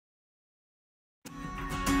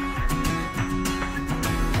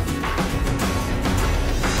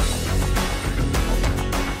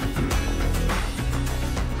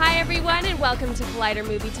welcome to Collider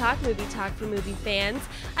Movie Talk for movie fans.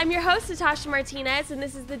 I'm your host, Natasha Martinez, and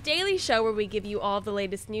this is the daily show where we give you all the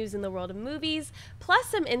latest news in the world of movies, plus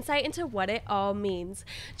some insight into what it all means.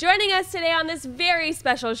 Joining us today on this very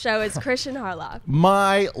special show is Kristian Harloff.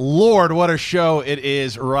 My Lord, what a show it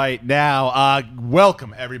is right now.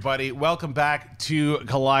 Welcome, everybody. Welcome back to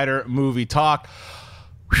Collider Movie Talk.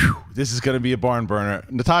 Whew, this is going to be a barn burner.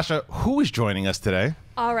 Natasha, who is joining us today?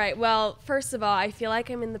 All right, well, first of all, I feel like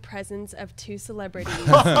I'm in the presence of two celebrities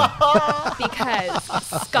because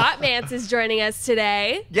Scott Mantz is joining us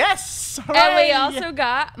today. Yes! And we also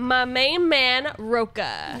got my main man,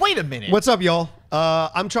 Rocha. Wait a minute. What's up, y'all?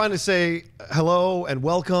 I'm trying to say hello and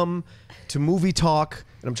welcome to Movie Talk.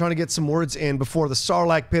 And I'm trying to get some words in before the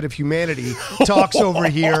Sarlacc pit of humanity talks over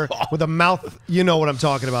here with a mouth. You know what I'm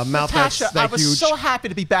talking about. Mouth Natasha, that's that I was huge. so happy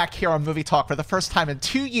to be back here on Movie Talk for the first time in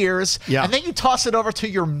 2 years. Yeah. And then you toss it over to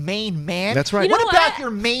your main man. That's right. You know What about what?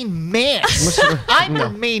 your main man? I'm your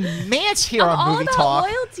main man here on all Movie about Talk.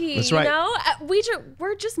 loyalty, That's right. you know?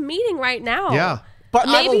 We're just meeting right now. Yeah. But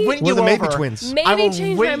I will Maybe- win We're you the over. Maybe twins. Maybe I will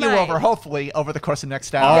change win my you mind. over, hopefully, over the course of the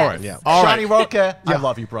next hour. All Yes. right. Yeah. All Johnny right. Rocha, I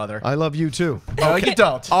love you, brother. I love you too. No, you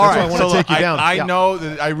don't. All That's why right, I wanna so take you down. I Yeah. know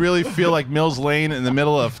that I really feel like Mills Lane in the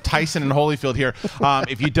middle of Tyson and Holyfield here.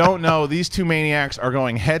 If you don't know, these two maniacs are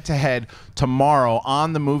going head-to-head tomorrow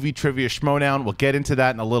on the movie Trivia Schmodown. We'll get into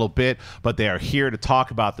that in a little bit, but they are here to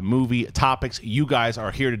talk about the movie topics. You guys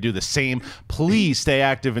are here to do the same. Please stay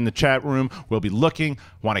active in the chat room. We'll be looking.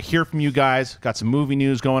 Want to hear from you guys. Got some movie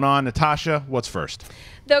news going on. Natasha, what's first?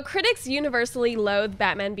 Though critics universally loathe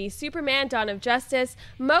Batman v Superman: Dawn of Justice,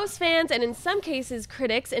 most fans, and in some cases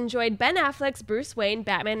critics, enjoyed Ben Affleck's Bruce Wayne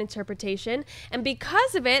Batman interpretation, and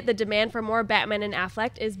because of it, the demand for more Batman and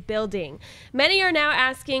Affleck is building. Many are now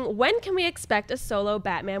asking, when can we expect a solo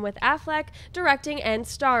Batman with Affleck directing and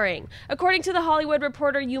starring? According to The Hollywood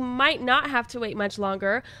Reporter, you might not have to wait much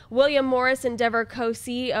longer. William Morris Endeavor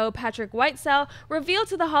co-CEO Patrick Whitesell revealed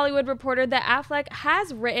to The Hollywood Reporter that Affleck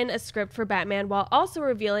has written a script for Batman while also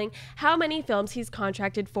revealing how many films he's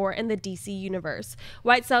contracted for in the DC universe.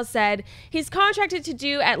 Whitesell said, he's contracted to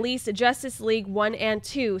do at least Justice League 1 and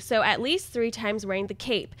 2, so at least 3 times wearing the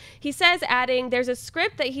cape. He says, adding, there's a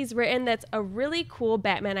script that he's written that's a really cool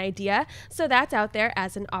Batman idea, so that's out there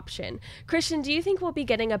as an option. Kristian, do you think we'll be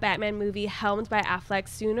getting a Batman movie helmed by Affleck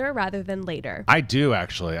sooner rather than later? I do,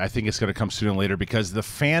 actually. I think it's going to come sooner than later because the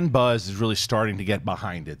fan buzz is really starting to get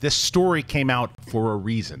behind it. This story came out for a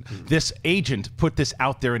reason. This agent put this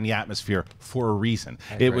out there in the atmosphere for a reason.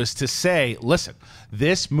 It was to say, listen,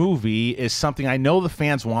 this movie is something I know the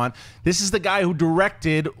fans want. This is the guy who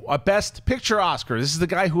directed a Best Picture Oscar. This is the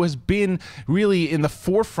guy who has been really in the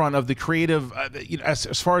forefront of the creative,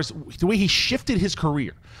 as far as the way he shifted his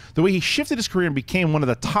career. The way he shifted his career and became one of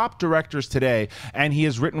the top directors today, and he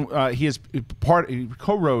has written, he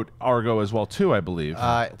co-wrote Argo as well too, I believe.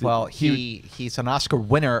 Well, he's an Oscar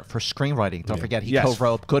winner for screenwriting. Don't forget, he Yes.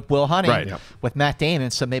 co-wrote Good Will Hunting Right. with Matt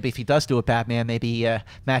Damon. So maybe if he does do a Batman, maybe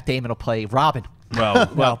Matt Damon will play Robin.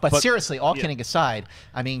 Well, But seriously, all kidding aside,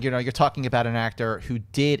 I mean, you're talking about an actor who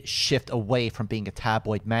did shift away from being a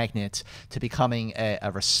tabloid magnet to becoming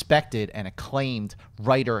a respected and acclaimed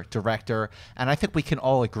writer, director, and I think we can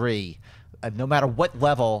all agree, no matter what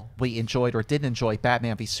level we enjoyed or didn't enjoy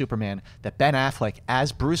Batman v Superman, that Ben Affleck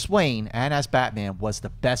as Bruce Wayne and as Batman was the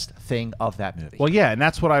best thing of that movie. Well, yeah, and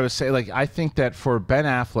that's what I was saying. Like, I think that for Ben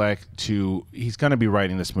Affleck he's going to be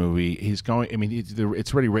writing this movie. He's going. I mean,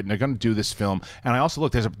 it's already written. They're going to do this film. And I also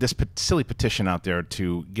look. There's this silly petition out there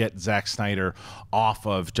to get Zack Snyder off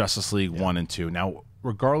of Justice League 1 and 2. Now,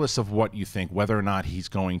 regardless of what you think, whether or not he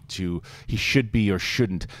should be or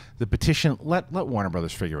shouldn't, the petition, let Warner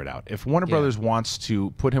Brothers figure it out. If Warner Brothers wants to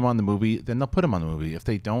put him on the movie, then they'll put him on the movie. If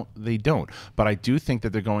they don't, they don't. But I do think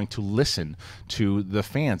that they're going to listen to the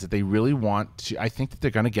fans, that they really want to. I think that they're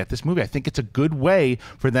going to get this movie. I think it's a good way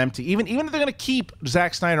for them to, even if they're going to keep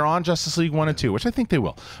Zack Snyder on Justice League 1 and 2, which I think they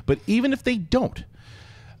will, but even if they don't,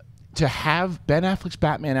 to have Ben Affleck's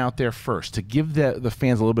Batman out there first, to give the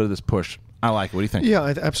fans a little bit of this push, I like it. What do you think? Yeah, I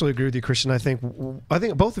absolutely agree with you, Kristian. I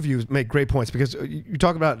think both of you make great points because you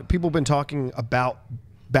talk about people have been talking about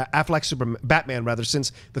Affleck Batman rather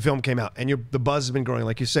since the film came out, and the buzz has been growing,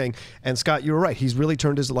 like you're saying. And Scott, you were right. He's really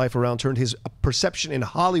turned his life around, turned his perception in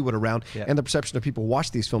Hollywood around, and the perception of people who watch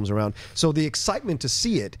these films around. So the excitement to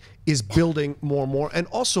see it is building more and more. And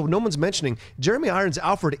also, no one's mentioning Jeremy Irons'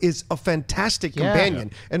 Alfred is a fantastic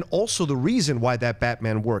companion, and also the reason why that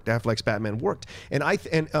Batman worked, Affleck's Batman worked. And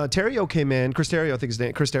Terrio came in, Chris Terrio, I think his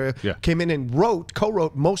name, Chris Terrio, came in and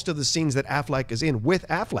co-wrote most of the scenes that Affleck is in with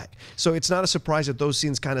Affleck. So it's not a surprise that those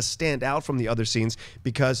scenes kind of stand out from the other scenes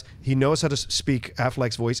because he knows how to speak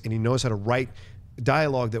Affleck's voice and he knows how to write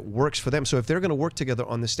dialogue that works for them. So if they're going to work together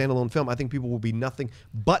on this standalone film, I think people will be nothing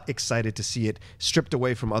but excited to see it stripped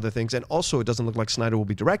away from other things. And also, it doesn't look like Snyder will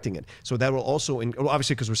be directing it. So that will also,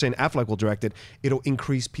 obviously, because we're saying Affleck will direct it, it'll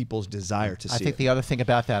increase people's desire to see it. I think the other thing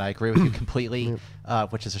about that, I agree with you completely,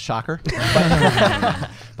 which is a shocker.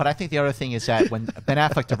 But I think the other thing is that when Ben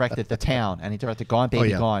Affleck directed The Town and he directed Gone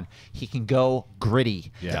Baby Gone, he can go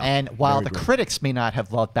gritty. Yeah. And while Very the gritty. critics may not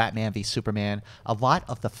have loved Batman v Superman, a lot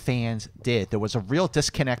of the fans did. There was a real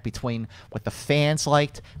disconnect between what the fans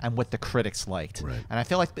liked and what the critics liked. Right. And I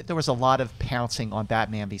feel like there was a lot of pouncing on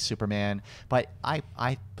Batman v Superman, but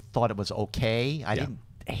I thought it was okay. I didn't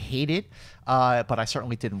hate it, but I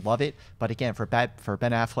certainly didn't love it. But again, for Ben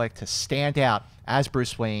Affleck to stand out as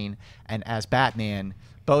Bruce Wayne and as Batman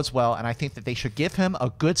bodes well, and I think that they should give him a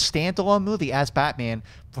good standalone movie as Batman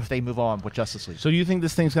before they move on with Justice League. So you think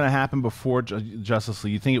this thing's going to happen before Justice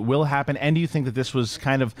League? You think it will happen? And do you think that this was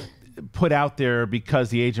kind of put out there because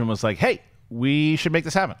the agent was like, hey, we should make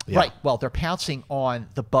this happen? Right. Well, they're pouncing on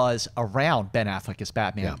the buzz around Ben Affleck as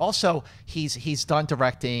Batman. Yeah. Also, he's done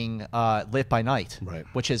directing Live by Night, Right.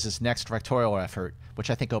 which is his next directorial effort, which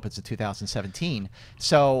I think opens in 2017.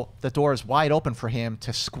 So the door is wide open for him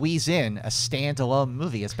to squeeze in a standalone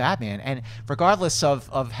movie as Batman. And regardless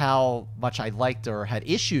of how much I liked or had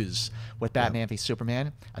issues with Batman v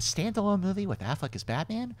Superman, a standalone movie with Affleck as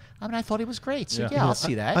Batman, I mean, I thought he was great. So yeah, I'll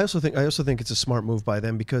see that. I also think it's a smart move by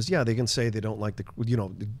them because they can say they don't like the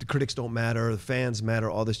critics don't matter, the fans matter,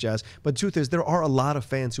 all this jazz. But the truth is there are a lot of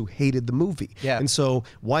fans who hated the movie. Yeah. And so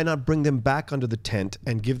why not bring them back under the tent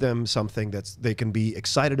and give them something that they can be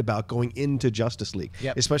excited about going into Justice League.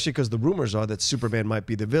 Yep. Especially because the rumors are that Superman might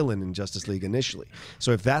be the villain in Justice League initially.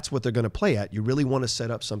 So if that's what they're going to play at, you really want to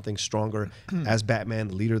set up something stronger as Batman,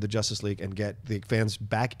 the leader of the Justice League, and get the fans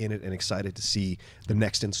back in it and excited to see the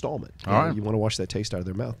next installment. All right. You want to wash that taste out of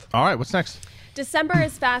their mouth. All right, what's next? December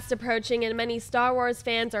is fast approaching, and many Star Wars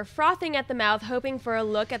fans are frothing at the mouth, hoping for a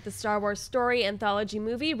look at the Star Wars story anthology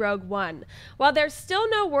movie Rogue One. While there's still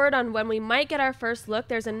no word on when we might get our first look,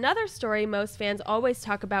 there's another story most fans always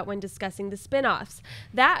talk about when discussing the spin-offs,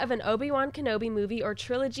 that of an Obi-Wan Kenobi movie or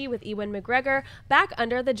trilogy with Ewan McGregor back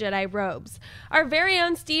under the Jedi robes. Our very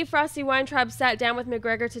own Steve Frosty Weintraub sat down with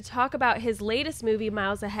McGregor to talk about his latest movie,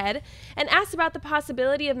 Miles Ahead, and asked about the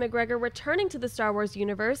possibility of McGregor returning to the Star Wars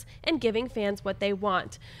universe and giving fans what they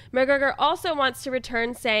want. McGregor also wants to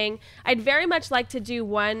return, saying, "I'd very much like to do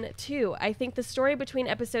 1, 2. I think the story between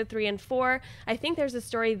episode 3 and 4, I think there's a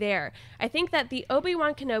story there. I think that the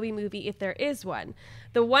Obi-Wan Kenobi movie, if there is one,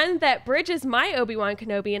 the one that bridges my Obi-Wan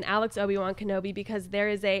Kenobi and Alex Obi-Wan Kenobi, because there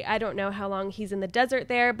is I don't know how long he's in the desert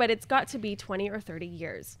there, but it's got to be 20 or 30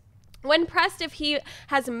 years. When pressed if he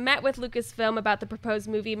has met with Lucasfilm about the proposed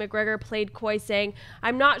movie, McGregor played coy, saying,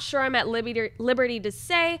 "I'm not sure I'm at liberty to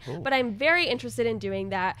say, but I'm very interested in doing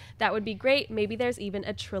that. That would be great. Maybe there's even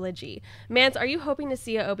a trilogy." Mantz, are you hoping to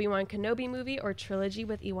see a Obi-Wan Kenobi movie or trilogy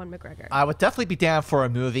with Ewan McGregor? I would definitely be down for a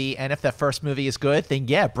movie, and if that first movie is good, then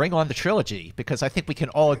yeah, bring on the trilogy, because I think we can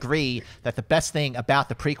all agree that the best thing about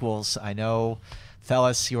the prequels, I know,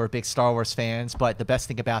 fellas, you're big Star Wars fans, but the best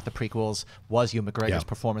thing about the prequels was Ewan McGregor's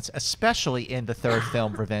performance, especially in the third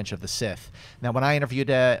film, Revenge of the Sith. Now, when I interviewed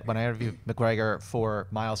McGregor for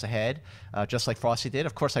Miles Ahead, just like Frosty did,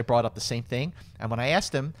 of course, I brought up the same thing. And when I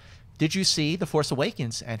asked him, "Did you see The Force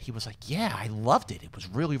Awakens?" and he was like, "Yeah, I loved it. It was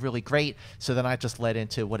really, really great." So then I just led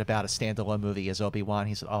into, what about a standalone movie as Obi-Wan?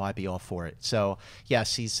 He said, "Oh, I'd be all for it." So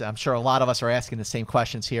yes, I'm sure a lot of us are asking the same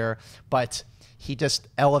questions here, but he just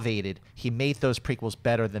elevated. He made those prequels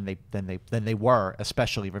better than they were,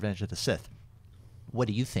 especially Revenge of the Sith. What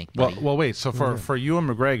do you think, buddy? Well, wait. So for Ewan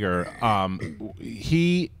McGregor,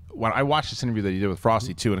 when I watched this interview that he did with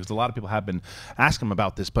Frosty too, and because a lot of people have been asking him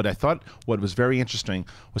about this, but I thought what was very interesting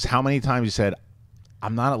was how many times he said,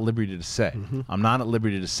 "I'm not at liberty to say. I'm not at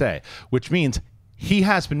liberty to say," which means he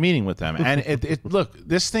has been meeting with them. And look,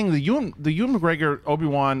 this thing, the Ewan McGregor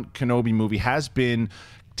Obi-Wan Kenobi movie has been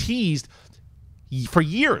teased for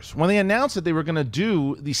years. When they announced that they were going to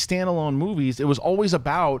do these standalone movies, it was always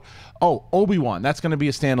about, Obi-Wan, that's going to be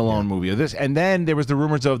a standalone movie of this. And then there was the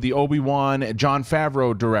rumors of the Obi-Wan, Jon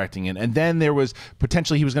Favreau directing it. And then there was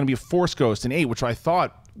potentially he was going to be a Force Ghost in 8, which I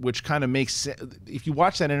thought which kind of makes, if you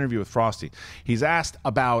watch that interview with Frosty, he's asked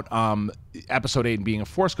about episode 8 and being a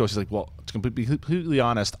Force ghost. He's like, well, to be completely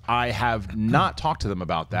honest, I have not talked to them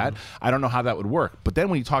about that. I don't know how that would work. But then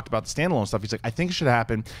when he talked about the standalone stuff, he's like, I think it should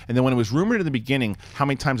happen. And then when it was rumored in the beginning how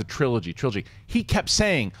many times a trilogy, he kept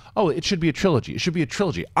saying, oh, it should be a trilogy. It should be a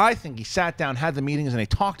trilogy. I think he sat down, had the meetings, and they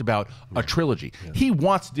talked about a trilogy. He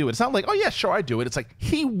wants to do it. It's not like, oh, yeah, sure, I do it. It's like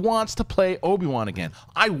he wants to play Obi-Wan again.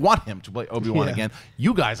 I want him to play Obi-Wan again.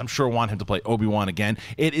 You guys, I'm sure, want him to play Obi-Wan again.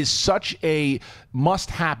 It is such a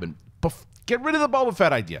must-happen. Get rid of the Boba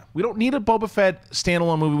Fett idea. We don't need a Boba Fett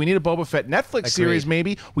standalone movie. We need a Boba Fett Netflix series,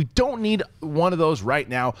 maybe. We don't need one of those right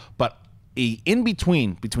now, but in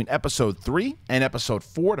between episode 3 and episode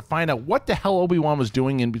 4 to find out what the hell Obi-Wan was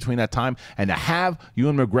doing in between that time, and to have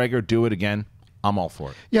Ewan McGregor do it again, I'm all for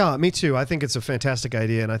it. Yeah, me too. I think it's a fantastic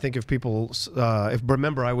idea, and I think if people,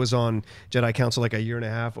 remember, I was on Jedi Council like a year and a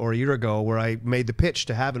half or a year ago, where I made the pitch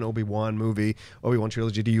to have an Obi-Wan movie, Obi-Wan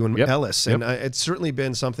trilogy to Ewan Ellis, and it's certainly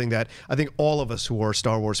been something that I think all of us who are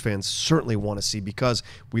Star Wars fans certainly want to see, because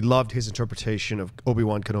we loved his interpretation of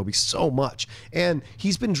Obi-Wan Kenobi so much, and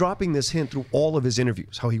he's been dropping this hint through all of his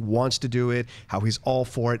interviews, how he wants to do it, how he's all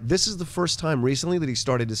for it. This is the first time recently that he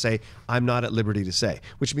started to say, I'm not at liberty to say,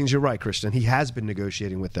 which means you're right, Kristian. He has been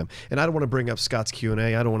negotiating with them, and I don't want to bring up Scott's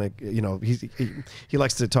Q&A. I don't want to, you know, he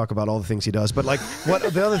likes to talk about all the things he does, but like what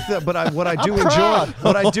the other thing, what I do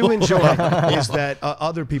enjoy is that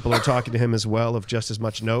other people are talking to him as well, of just as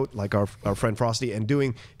much note, like our friend Frosty, and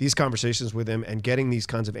doing these conversations with him and getting these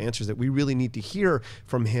kinds of answers that we really need to hear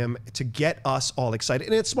from him to get us all excited.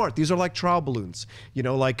 And it's smart. These are like trial balloons, you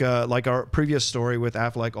know, like our previous story with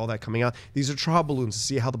Affleck, all that coming out. These are trial balloons to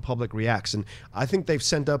see how the public reacts, and I think they've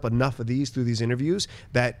sent up enough of these through these interviews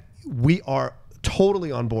that we are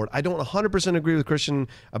totally on board. I don't 100% agree with Kristian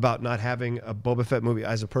about not having a Boba Fett movie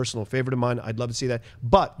as a personal favorite of mine. I'd love to see that,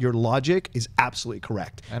 but your logic is absolutely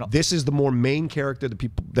correct. This is the more main character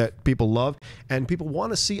that people love, and people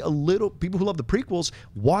want to see a little. People who love the prequels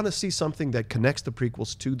want to see something that connects the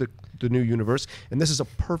prequels to the new universe, and this is a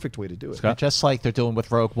perfect way to do it. Scott? Just like they're doing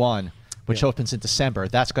with Rogue One, which opens in December.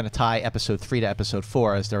 That's going to tie episode 3 to episode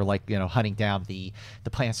 4 as they're, like, you know, hunting down the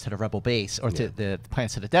plans to the Rebel base, or to the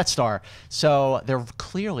plans to the Death Star. So they're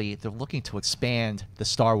looking to expand the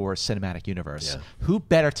Star Wars cinematic universe. Who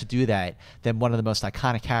better to do that than one of the most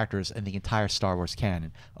iconic characters in the entire Star Wars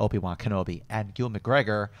canon, Obi-Wan Kenobi, and Ewan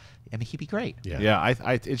McGregor? I mean, he'd be great.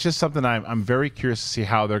 It's just something I'm very curious to see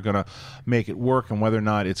how they're going to make it work, and whether or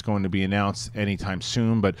not it's going to be announced anytime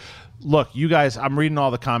soon. But look, you guys, I'm reading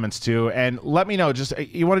all the comments too, and let me know. Just,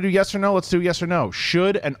 you want to do yes or no? Let's do yes or no.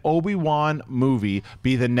 Should an Obi-Wan movie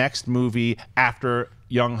be the next movie after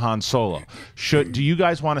young Han Solo? Do you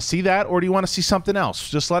guys want to see that, or do you want to see something else?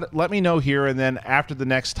 Just let me know here, and then after the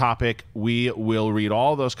next topic, we will read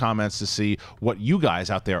all those comments to see what you guys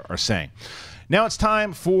out there are saying. Now it's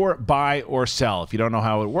time for Buy or Sell. If you don't know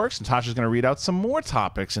how it works, Natasha's going to read out some more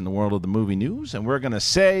topics in the world of the movie news, and we're going to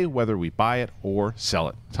say whether we buy it or sell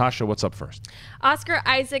it. Natasha, what's up first? Oscar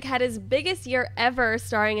Isaac had his biggest year ever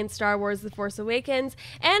starring in Star Wars The Force Awakens,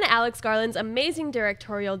 and Alex Garland's amazing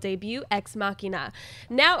directorial debut, Ex-Machina.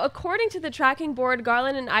 Now, according to the tracking board,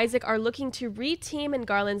 Garland and Isaac are looking to re-team in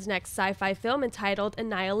Garland's next sci-fi film entitled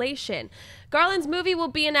Annihilation. Garland's movie will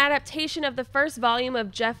be an adaptation of the first volume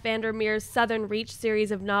of Jeff Vandermeer's Southern Reach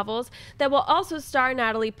series of novels that will also star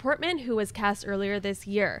Natalie Portman, who was cast earlier this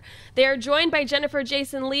year. They are joined by Jennifer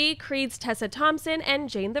Jason Leigh, Creed's Tessa Thompson, and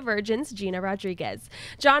Jane the Virgin's Gina Rodriguez.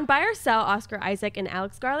 John, buy or sell Oscar Isaac and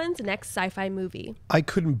Alex Garland's next sci-fi movie? I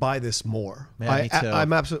couldn't buy this more. Yeah, me too.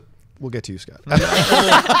 I'm absolutely... We'll get to you, Scott.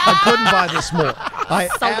 I couldn't buy this more.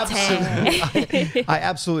 I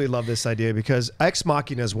absolutely love this idea, because Ex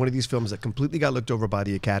Machina is one of these films that completely got looked over by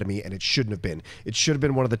the Academy, and it shouldn't have been. It should have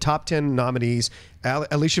been one of the top 10 nominees.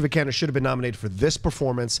 Alicia Vikander should have been nominated for this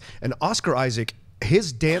performance, and Oscar Isaac,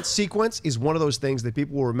 his dance sequence is one of those things that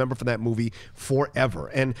people will remember from that movie forever.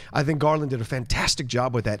 And I think Garland did a fantastic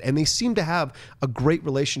job with that. And they seem to have a great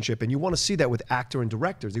relationship. And you want to see that with actor and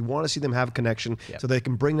directors. You want to see them have a connection so they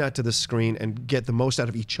can bring that to the screen and get the most out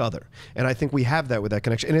of each other. And I think we have that with that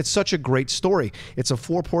connection. And it's such a great story. It's a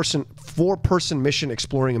four-person mission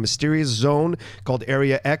exploring a mysterious zone called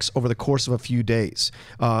Area X over the course of a few days.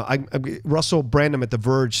 Russell Brandom at The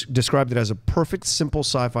Verge described it as a perfect, simple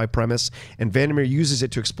sci-fi premise. And Vandermeer uses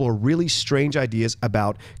it to explore really strange ideas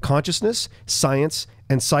about consciousness, science,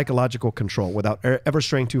 and psychological control without ever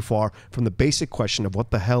straying too far from the basic question of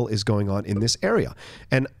what the hell is going on in this area.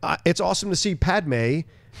 And it's awesome to see Padme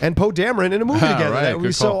and Poe Dameron in a movie together. Right, That would be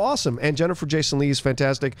good so call. awesome. And Jennifer Jason Leigh is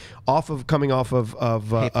fantastic. Coming off of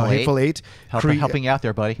Hateful Hateful Eight. Helping you out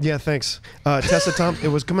there, buddy. Yeah, thanks. Tessa Thompson. It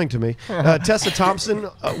was coming to me. Tessa Thompson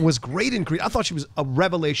was great in Creed. I thought she was a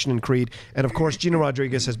revelation in Creed. And of course, Gina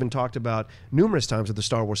Rodriguez has been talked about numerous times with the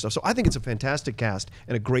Star Wars stuff. So I think it's a fantastic cast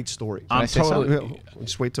and a great story. I'm say totally.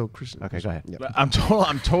 Just wait till Christian. Okay, go ahead. Yeah. I'm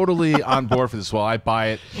totally on board for this. Well, I buy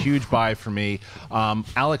it. Huge buy for me.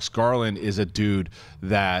 Alex Garland is a dude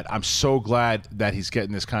that I'm so glad that he's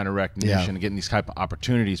getting this kind of recognition and getting these type of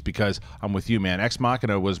opportunities, because I'm with you, man.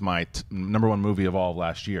 Ex-Machina was my #1 movie of all of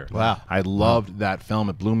last year. Wow. I loved that film.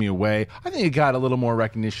 It blew me away. I think it got a little more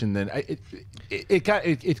recognition than it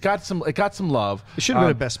got some love. It should have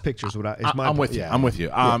been a Best Pictures. I'm with you. I'm with you.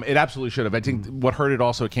 It absolutely should have. I think what hurt it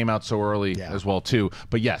also, it came out so early as well too.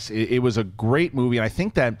 But yes, it was a great movie, and I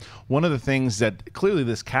think that one of the things that clearly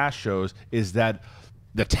this cast shows is that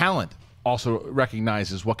the talent also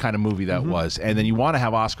recognizes what kind of movie that was. And then you want to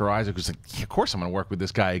have Oscar Isaac, who's like, yeah, of course I'm going to work with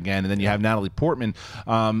this guy again. And then you have Natalie Portman,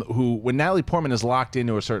 who, when Natalie Portman is locked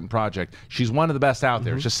into a certain project, she's one of the best out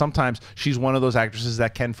there. It's just sometimes she's one of those actresses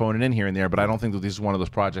that can phone it in here and there, but I don't think that this is one of those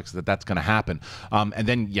projects that's going to happen. And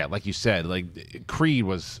then, yeah, like you said, like Creed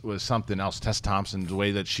was something else. Tess Thompson, the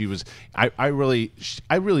way that she was, I really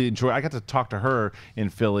enjoy. I got to talk to her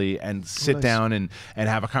in Philly and sit down and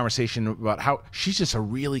have a conversation about how she's just a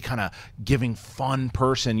really kind of giving, fun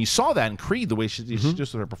person. You saw that in Creed, the way she just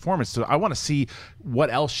with her performance. So I want to see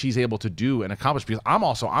what else she's able to do and accomplish, because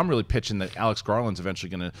I'm really pitching that Alex Garland's eventually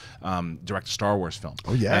going to direct a Star Wars film.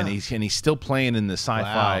 Oh yeah, and he's still playing in the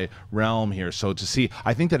sci-fi realm here. So to see,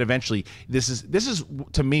 I think that eventually this is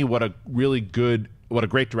to me what a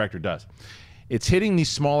great director does. It's hitting these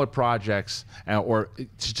smaller projects or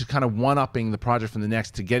to kind of one-upping the project from the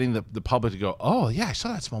next, to getting the public to go, oh, yeah, I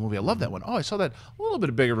saw that small movie. I love that one. Oh, I saw that a little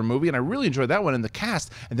bit bigger of a movie, and I really enjoyed that one in the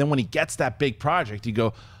cast. And then when he gets that big project, you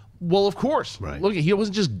go, well, of course. Right. Look, he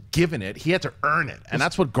wasn't just given it. He had to earn it. And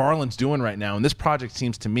that's what Garland's doing right now. And this project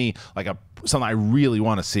seems to me like something I really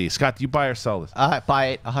want to see. Scott, do you buy or sell this? I buy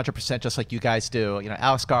it 100%, just like you guys do. You know,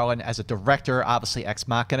 Alex Garland as a director, obviously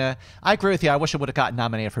Ex-Machina. I agree with you. I wish it would have gotten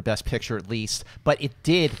nominated for Best Picture at least, but it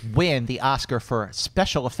did win the Oscar for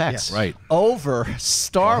special effects over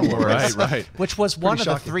Star Wars, which was one of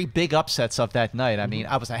the 3 big upsets of that night. I mean,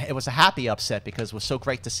 it was a happy upset, because it was so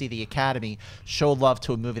great to see the Academy show love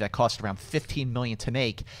to a movie that cost around $15 million to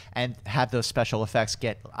make and have those special effects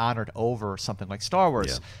get honored over something like Star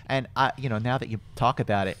Wars. And now that you talk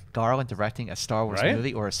about it, Garland directing a Star Wars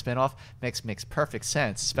movie or a spinoff makes perfect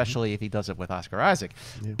sense, especially if he does it with Oscar Isaac.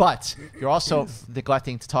 But you're also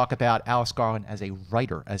neglecting to talk about Alex Garland as a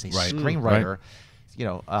writer, as a screenwriter. You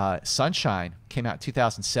know, Sunshine came out in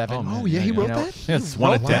 2007. Oh yeah, he wrote that? Yeah, it's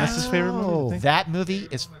one of Dennis's favorite movies. That movie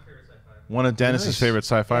is one of Dennis's favorite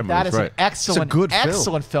sci-fi movies. That is an excellent,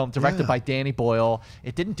 excellent film directed by Danny Boyle.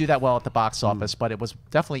 It didn't do that well at the box office, but it was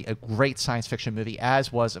definitely a great science fiction movie,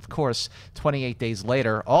 as was, of course, 28 Days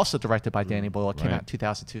Later, also directed by Danny Boyle. It came out in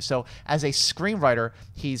 2002. So as a screenwriter,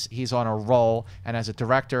 he's on a roll, and as a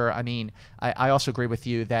director, I mean, I also agree with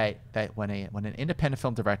you that when an independent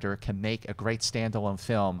film director can make a great standalone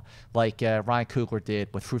film like Ryan Coogler did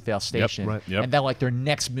with Fruitvale Station, and then like their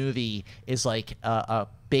next movie is like a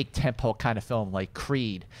big tempo kind of film like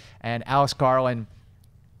Creed, and Alex Garland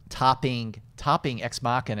topping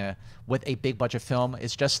Ex-Machina with a big budget film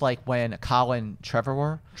is just like when Colin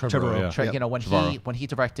Trevorrow, you know, when he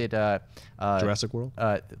directed Jurassic World.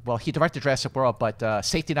 Well, he directed Jurassic World, but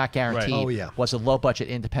Safety Not Guaranteed was a low budget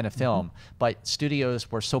independent film. But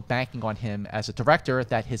studios were so banking on him as a director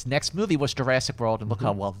that his next movie was Jurassic World, and look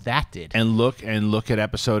how well that did. And look at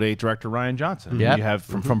Episode 8 director Rian Johnson. You have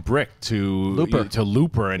from Brick to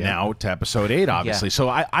Looper, and now to Episode 8, obviously. So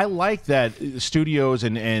I like that studios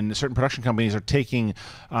and certain production companies are taking,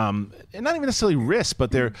 and not even necessarily risks,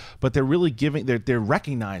 but they're really giving, they're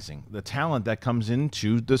recognizing the talent that comes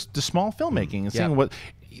into the small filmmaking and seeing what.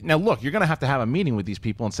 Now look, you're going to have a meeting with these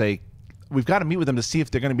people and say, we've got to meet with them to see if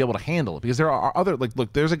they're going to be able to handle it, because there are other, like,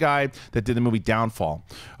 look, there's a guy that did the movie Downfall,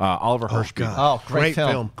 Oliver Hirschberg. Oh, great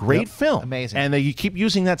film. Great film. Amazing. And you keep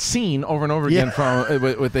using that scene over and over again from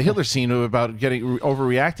with the Hitler scene about getting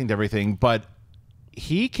overreacting to everything. But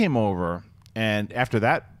he came over, and after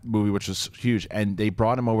that movie, which was huge, and they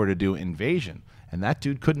brought him over to do Invasion. And that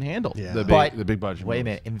dude couldn't handle the big budget. Wait a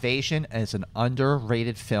minute, Invasion is an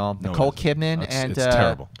underrated film. Nicole Kidman and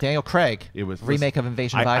terrible. Daniel Craig. It was remake of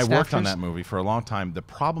Invasion of Bystanders. I worked on that movie for a long time. The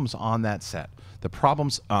problems on that set, the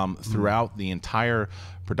problems throughout the entire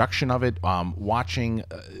production of it, watching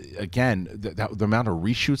again the amount of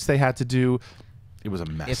reshoots they had to do. It was a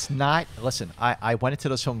mess. It's not. Listen, I went into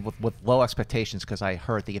this film with low expectations because I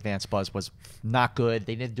heard the advance buzz was not good.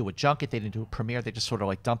 They didn't do a junket. They didn't do a premiere. They just sort of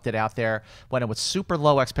like dumped it out there. When it was super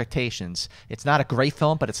low expectations, it's not a great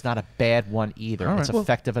film, but it's not a bad one either. All right. It's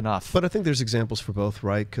effective enough. But I think there's examples for both,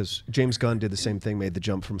 right? Because James Gunn did the same thing, made the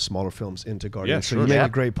jump from smaller films into Guardians. Yeah, So sure. you made Yeah. a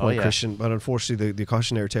great point, Oh, yeah. Kristian. But unfortunately, the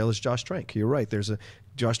cautionary tale is Josh Trank. You're right. There's a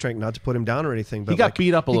Josh Trank, not to put him down or anything, but He got like,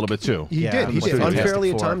 beat up a little bit too. He Yeah, did. He with did Fantastic unfairly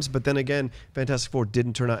at Four. times, but then again, Fantastic Four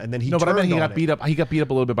didn't turn out, and then he No, but I mean, he turned got on beat it. up. He got beat up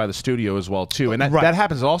a little bit by the studio as well too, and that, Right. that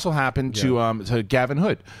happens. Also happened to Gavin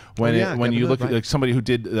Hood when yeah, when Gavin you Hood, look right. at like, somebody who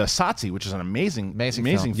did Satsi, which is an amazing Amazing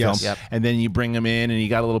film, film. Yes. Yep. and then you bring him in, and he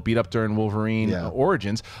got a little beat up during Wolverine Yeah.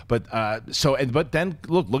 Origins. But but then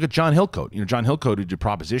look at John Hillcoat. John Hillcoat who did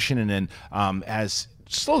Proposition, and then has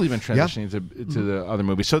slowly been transitioning to the other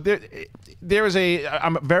movies. So there is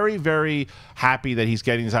I'm very, very happy that he's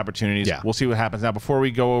getting these opportunities. Yeah. We'll see what happens. Now, before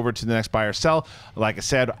we go over to the next buy or sell, like I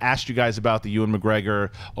said, asked you guys about the Ewan McGregor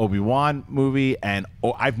Obi-Wan movie, and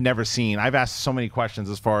I've asked so many questions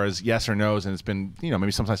as far as yes or no's, and it's been,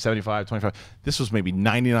 maybe sometimes 75, 25. This was maybe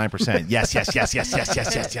 99%. Yes, yes, yes, yes, yes, yes,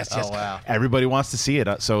 yes, yes, yes. Oh, wow. Everybody wants to see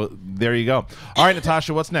it. So there you go. All right,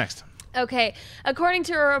 Natasha, what's next? Okay, according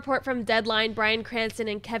to a report from Deadline, Bryan Cranston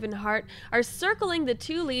and Kevin Hart are circling the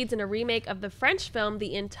two leads in a remake of the French film The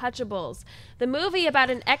Intouchables. The movie, about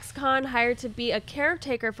an ex-con hired to be a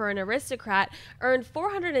caretaker for an aristocrat, earned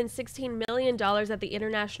 $416 million at the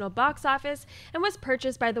international box office and was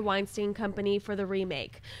purchased by the Weinstein Company for the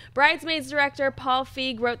remake. Bridesmaids director Paul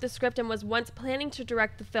Feig wrote the script and was once planning to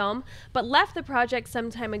direct the film, but left the project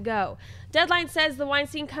some time ago. Deadline says the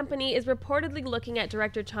Weinstein Company is reportedly looking at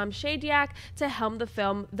director Tom Shadyac to helm the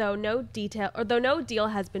film, though no deal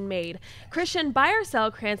has been made. Kristian, buy or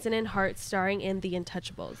sell Cranston and Hart starring in The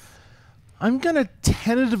Intouchables? I'm going to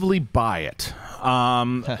tentatively buy it.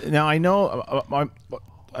 Now, I know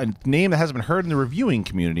a name that hasn't been heard in the reviewing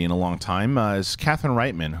community in a long time is Catherine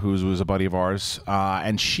Reitman, who was a buddy of ours.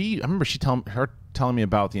 And I remember telling me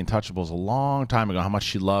about The Intouchables a long time ago, how much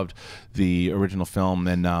she loved the original film.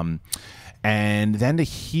 And then to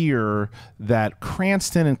hear that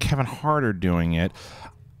Cranston and Kevin Hart are doing it,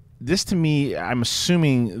 this to me, I'm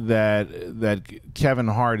assuming that Kevin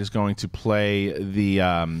Hart is going to play the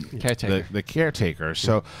Caretaker. The caretaker.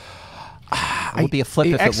 So It would be a flip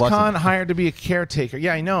if it ex-con wasn't. hired to be a caretaker.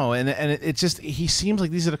 Yeah, I know, and it's just he seems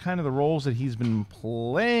like these are the kind of the roles that he's been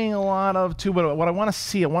playing a lot of too. But what I want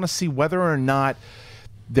to see whether or not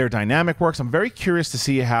their dynamic works. I'm very curious to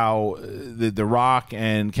see how the Rock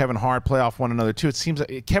and Kevin Hart play off one another too. It seems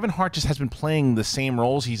like Kevin Hart just has been playing the same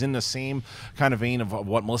roles. He's in the same kind of vein of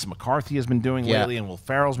what Melissa McCarthy has been doing lately, and Will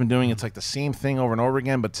Ferrell's been doing. It's like the same thing over and over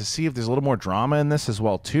again. But to see if there's a little more drama in this as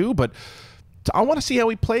well too. But I want to see how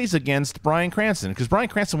he plays against Bryan Cranston, because Bryan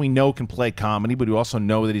Cranston we know can play comedy, but we also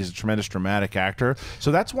know that he's a tremendous dramatic actor.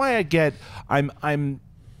 So that's why I'm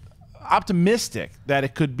optimistic that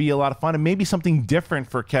it could be a lot of fun and maybe something different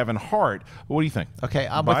for Kevin Hart. What do you think? Okay,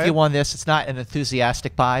 I'm Buy with you it? on this. It's not an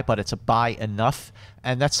enthusiastic buy, but it's a buy enough.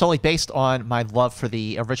 And that's solely based on my love for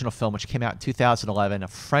the original film, which came out in 2011, a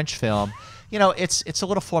French film. You know, it's a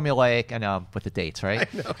little formulaic, I know, with the dates, right?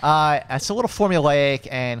 I know. It's a little formulaic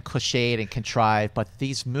and cliched and contrived, but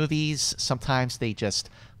these movies, sometimes they just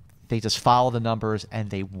follow the numbers and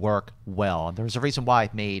they work well. And there's a reason why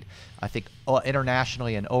it made, I think,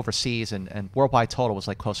 internationally and overseas and worldwide total was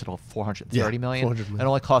like closer to 430 million. 400 million. It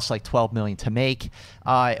only cost like 12 million to make,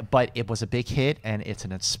 but it was a big hit, and it's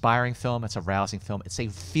an inspiring film. It's a rousing film. It's a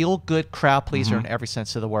feel-good crowd pleaser in every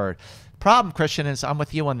sense of the word. Problem, Kristian, is I'm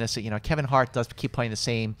with you on this. You know, Kevin Hart does keep playing the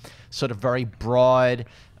same sort of very broad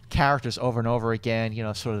characters over and over again. You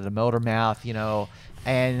know, sort of the motor mouth. You know,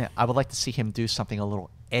 and I would like to see him do something a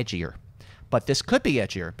little edgier. But this could be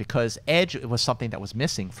edgier because edge was something that was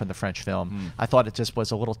missing from the French film. I thought it just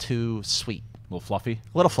was a little too sweet, A little fluffy?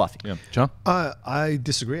 a little fluffy. Yeah. John? I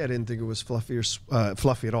disagree. I didn't think it was fluffy or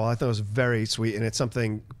fluffy at all. I thought it was very sweet, and it's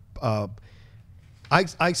something. I'm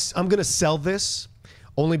going to sell this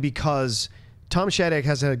only because Tom Shadyac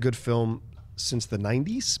has had a good film since the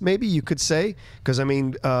 90s, maybe you could say, because I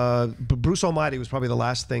mean, Bruce Almighty was probably the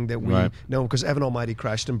last thing that we know, because Evan Almighty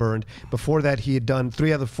crashed and burned. Before that, he had done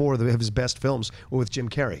 3 out of 4 of his best films were with Jim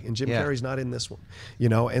Carrey, and Jim Carrey's not in this one, you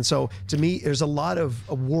know. And so, to me, there's a lot of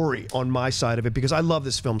worry on my side of it because I love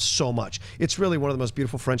this film so much. It's really one of the most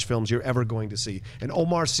beautiful French films you're ever going to see, and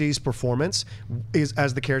Omar Sy's performance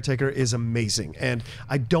as the caretaker is amazing. And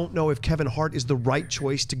I don't know if Kevin Hart is the right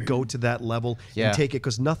choice to go to that level and take it,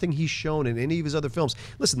 because nothing he's shown in any any of his other films.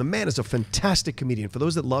 Listen, the man is a fantastic comedian. For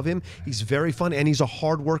those that love him, he's very fun, and he's a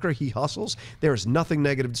hard worker. He hustles. There is nothing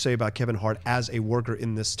negative to say about Kevin Hart as a worker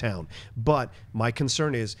in this town. But my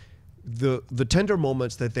concern is the tender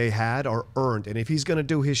moments that they had are earned, and if he's going to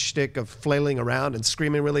do his shtick of flailing around and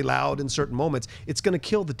screaming really loud in certain moments, it's going to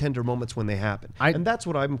kill the tender moments when they happen. And that's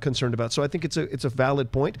what I'm concerned about. So I think it's a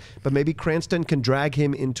valid point, but maybe Cranston can drag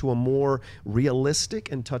him into a more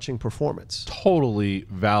realistic and touching performance. Totally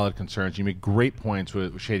valid concerns. You make great points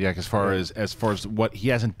with Shadyac as far as what he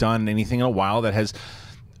hasn't done anything in a while that has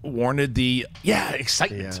warranted the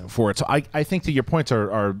excitement for it. So I think that your points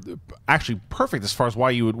are actually perfect as far as why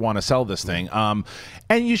you would want to sell this thing. And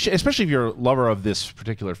you should, especially if you're a lover of this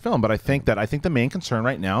particular film. But I think the main concern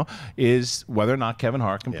right now is whether or not Kevin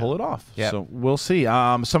Hart can pull it off. Yep. So we'll see.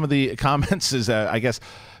 Some of the comments is I guess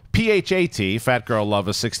PHAT, Fat Girl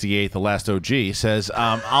Lover 68, the last OG, says,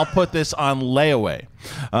 I'll put this on layaway.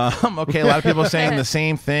 Okay, a lot of people are saying the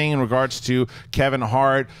same thing in regards to Kevin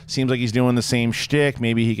Hart. Seems like he's doing the same shtick.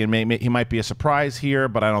 Maybe he can he might be a surprise here,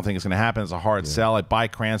 but I don't think it's going to happen. It's a hard sell. I buy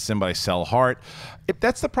Cranston, but I sell Hart.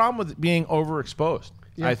 That's the problem with being overexposed.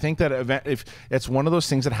 Yeah. I think that if it's one of those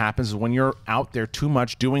things that happens is when you're out there too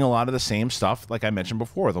much doing a lot of the same stuff, like I mentioned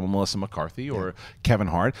before, the Melissa McCarthy or Kevin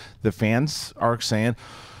Hart, the fans are saying,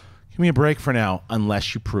 give me a break for now,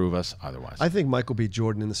 unless you prove us otherwise. I think Michael B.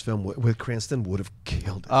 Jordan in this film with Cranston would have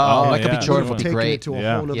killed it. Michael B. Jordan would be great. It to a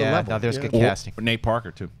whole nother level. Now there's good casting. Or Nate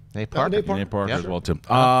Parker, too. Nate Parker as well, too.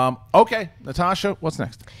 Okay, Natasha, what's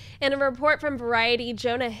next? In a report from Variety,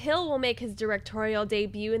 Jonah Hill will make his directorial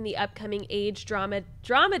debut in the upcoming age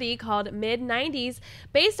dramedy called Mid-90s,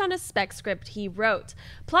 based on a spec script he wrote.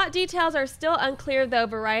 Plot details are still unclear, though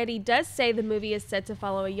Variety does say the movie is set to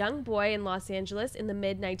follow a young boy in Los Angeles in the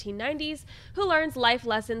mid-1990s who learns life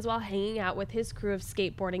lessons while hanging out with his crew of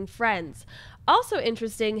skateboarding friends. Also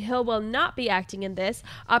interesting, Hill will not be acting in this,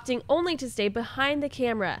 opting only to stay behind the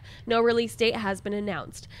camera. No release date has been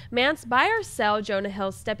announced. Mantz, buy or sell Jonah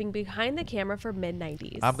Hill stepping behind the camera for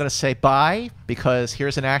mid-90s? I'm going to say buy, because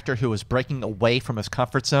here's an actor who is breaking away from his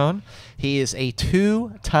comfort zone. He is a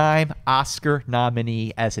 2-time Oscar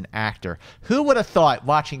nominee as an actor. Who would have thought,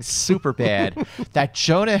 watching Superbad, that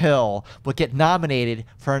Jonah Hill would get nominated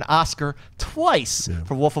for an Oscar twice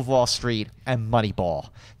for Wolf of Wall Street and Moneyball?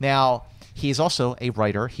 Now, he's also a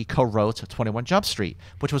writer. He co-wrote 21 Jump Street,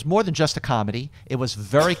 which was more than just a comedy. It was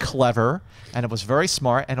very clever, and it was very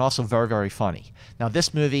smart, and also very, very funny. Now,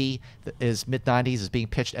 this movie is mid-90s, is being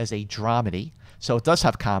pitched as a dramedy, so it does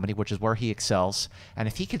have comedy, which is where he excels. And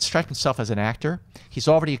if he can stretch himself as an actor, he's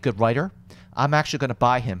already a good writer. I'm actually going to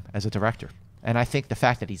buy him as a director. And I think the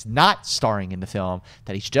fact that he's not starring in the film,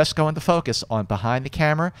 that he's just going to focus on behind the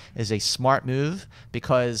camera, is a smart move,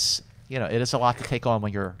 because it is a lot to take on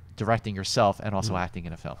when you're directing yourself and also acting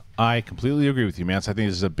in a film. I completely agree with you, Mance. I think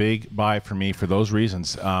this is a big buy for me for those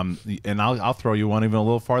reasons. And I'll throw you one even a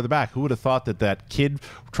little farther back. Who would have thought that kid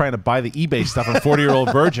trying to buy the eBay stuff on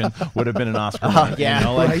 40-Year-Old Virgin would have been an Oscar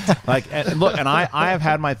winner? Look, and I have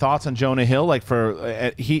had my thoughts on Jonah Hill. Like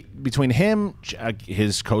between him,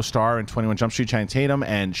 his co-star in 21 Jump Street, Channing Tatum,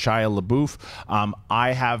 and Shia LaBeouf,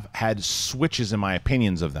 I have had switches in my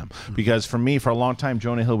opinions of them. Because for me, for a long time,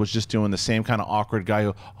 Jonah Hill was just doing the same kind of awkward guy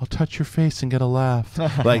who, I'll touch your face and get a laugh.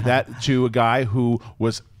 Like that, to a guy who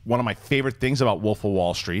was one of my favorite things about Wolf of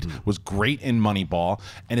Wall Street, was great in Moneyball,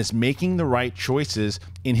 and is making the right choices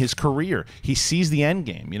in his career. He sees the end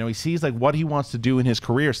game. He sees like what he wants to do in his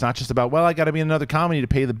career. It's not just about, well, I got to be in another comedy to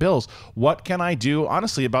pay the bills. What can I do,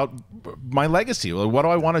 honestly, about my legacy? Like, what do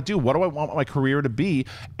I want to do? What do I want my career to be?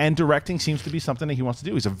 And directing seems to be something that he wants to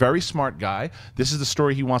do. He's a very smart guy. This is the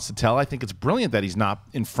story he wants to tell. I think it's brilliant that he's not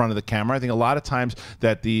in front of the camera. I think a lot of times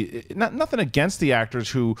that nothing against the actors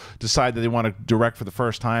who decide that they want to direct for the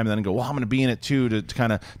first time and then go, well, I'm going to be in it too to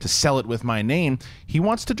kind of to sell it with my name. He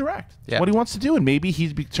wants to direct. That's what he wants to do. And maybe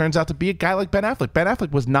he turns out to be a guy like Ben Affleck. Ben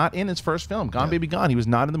Affleck was not in his first film, Gone Baby Gone. He was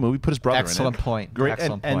not in the movie. Put his brother in it. Excellent point. Great.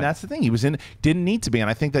 Excellent and point. that's the thing. He was didn't need to be. And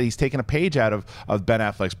I think that he's taken a page out of Ben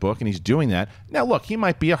Affleck's book, and he's doing that. Now, look, he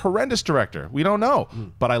might be a horrendous director. We don't know.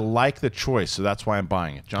 But I like the choice, so that's why I'm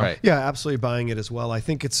buying it. John? Right. Yeah, absolutely buying it as well. I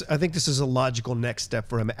think this is a logical next step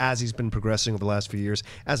for him as he's been progressing over the last few years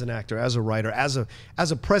as an actor, as a writer, as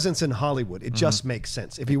a presence in Hollywood. It just makes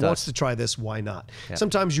sense. If he wants to try this, why not? Yeah.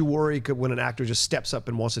 Sometimes you worry when an actor just steps up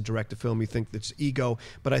and wants to direct a film, you think that's ego.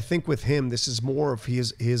 But I think with him, this is more of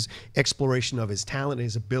his exploration of his talent and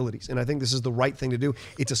his abilities. And I think this is the right thing to do.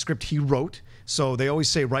 It's a script he wrote. So they always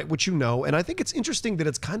say, write what you know. And I think it's interesting that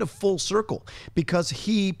it's kind of full circle, because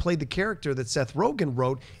he played the character that Seth Rogen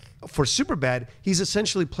wrote for Superbad, he's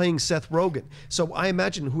essentially playing Seth Rogen. So I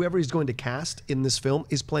imagine whoever he's going to cast in this film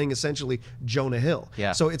is playing essentially Jonah Hill.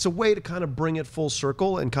 Yeah. So it's a way to kind of bring it full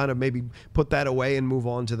circle and kind of maybe put that away and move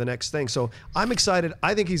on to the next thing. So I'm excited.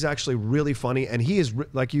 I think he's actually really funny, and he is,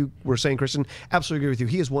 like you were saying, Kristian, absolutely agree with you.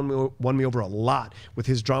 He has won me over a lot with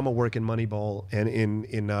his drama work in Moneyball and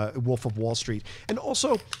in Wolf of Wall Street. And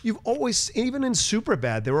also, you've always, even in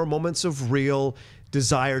Superbad, there were moments of real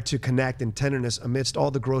desire to connect and tenderness amidst all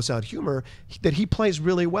the gross out humor that he plays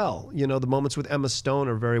really well. You know, the moments with Emma Stone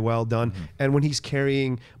are very well done. And when he's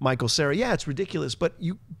carrying Michael Cera, yeah, it's ridiculous, but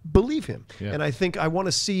you believe him. Yeah. And I think I want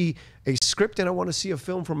to see a script and I want to see a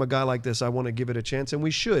film from a guy like this. I want to give it a chance, and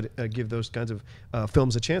we should give those kinds of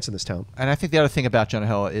films a chance in this town. And I think the other thing about Jonah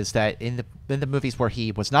Hill is that in the movies where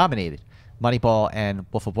he was nominated, Moneyball and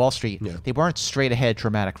Wolf of Wall Street, they weren't straight ahead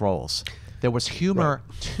dramatic roles. There was humor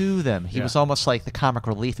to them. He was almost like the comic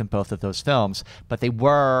relief in both of those films, but they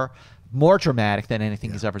were more dramatic than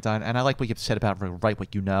anything he's ever done. And I like what you've said about write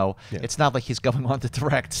what you know. It's not like he's going on to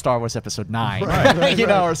direct Star Wars Episode 9, you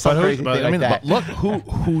know, or something like that. But look,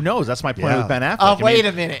 who knows? That's my point with Ben Affleck. Oh, wait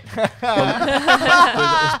a minute.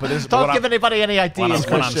 Don't give anybody any ideas,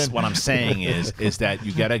 what I'm saying is that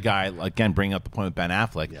you get a guy, again, bringing up the point with Ben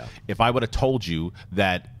Affleck. If I would have told you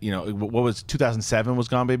that, you know, what was 2007 was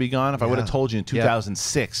Gone Baby Gone? If I would have told you in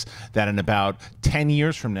 2006 that in about 10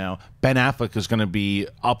 years from now, Ben Affleck is going to be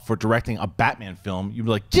up for directing a Batman film, you'd be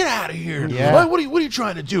like, get out of here. What are you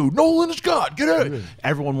trying to do? Nolan is God. Get out.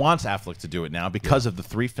 Everyone wants Affleck to do it now because of the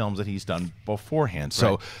 3 films that he's done beforehand.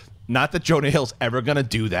 So not that Jonah Hill's ever going to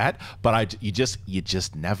do that, but you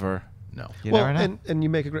just never know. And you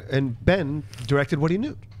make a great, and Ben directed what he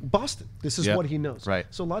knew. Boston. This is what he knows. Right.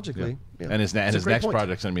 So logically, and his next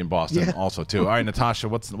project's going to be in Boston also too. All right, Natasha,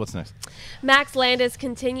 what's next? Max Landis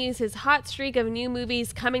continues his hot streak of new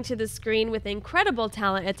movies coming to the screen with incredible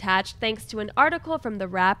talent attached, thanks to an article from The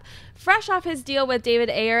Wrap. Fresh off his deal with David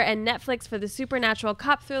Ayer and Netflix for the supernatural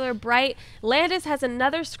cop thriller Bright, Landis has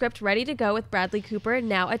another script ready to go with Bradley Cooper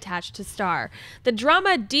now attached to star. The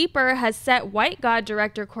drama Deeper has set White God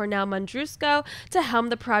director Cornel Mundrusco to helm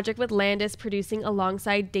the project, with Landis producing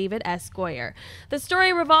alongside David S. Goyer. The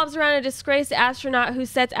story revolves around a disgraced astronaut who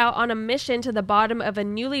sets out on a mission to the bottom of a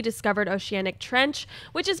newly discovered oceanic trench,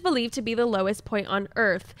 which is believed to be the lowest point on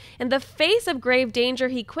Earth. In the face of grave danger,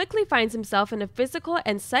 he quickly finds himself in a physical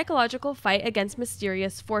and psychological fight against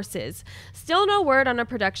mysterious forces. Still no word on a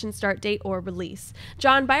production start date or release.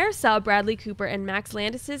 John, buy or sell Bradley Cooper and Max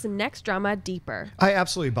Landis' next drama, Deeper? I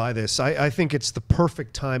absolutely buy this. I think it's the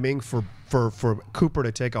perfect timing for Cooper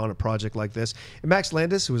to take on a project like this. And Max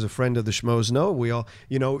Landis, who is a friend of the Schmoes, know, we all,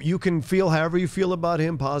 you know, you can feel however you feel about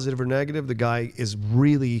him, positive or negative. The guy is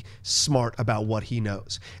really smart about what he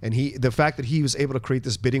knows. And the fact that he was able to create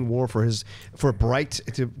this bidding war for Bright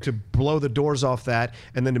to blow the doors off that,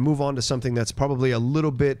 and then to move on to something that's probably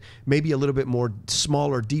maybe a little bit more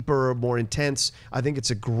smaller, deeper, more intense. I think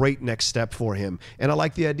it's a great next step for him. And I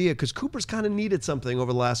like the idea because Cooper's kind of needed something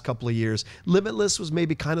over the last couple of years. Limitless was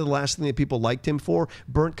maybe kind of the last thing that people liked him for.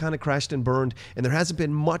 Burnt kind of crashed and burned, and there hasn't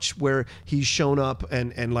been much where he's shown up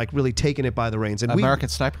and like really taken it by the reins. And American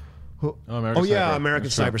Sniper. American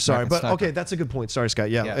Sniper. Sorry, but okay, that's a good point. Sorry, Scott.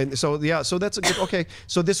 Yeah, and so that's a good. Okay,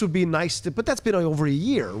 so this would be nice, but that's been over a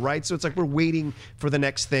year, right? So it's like we're waiting for the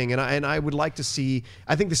next thing, and I would like to see.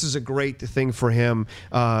 I think this is a great thing for him,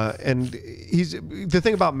 and the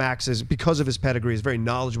thing about Max is because of his pedigree, he's very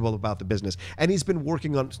knowledgeable about the business, and he's been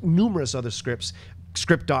working on numerous other script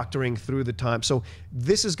doctoring through the time. So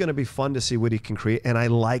this is going to be fun to see what he can create, and I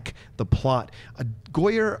like the plot.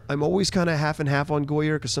 Goyer, I'm always kind of half and half on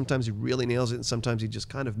Goyer because sometimes he really nails it and sometimes he just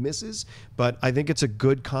kind of misses. But I think it's a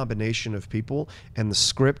good combination of people and the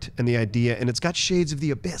script and the idea, and it's got shades of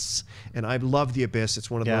The Abyss. And I love The Abyss. It's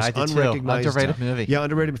one of those unrecognized, underrated movie. Yeah,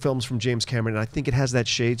 underrated films from James Cameron, and I think it has that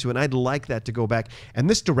shade to it. And I'd like that to go back. And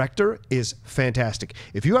this director is fantastic.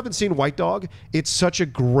 If you haven't seen White Dog, it's such a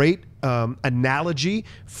great analogy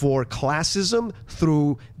for classism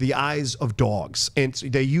through the eyes of dogs. And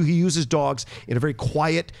he uses dogs in a very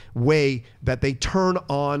quiet way that they turn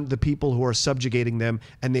on the people who are subjugating them,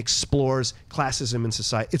 and explores classism in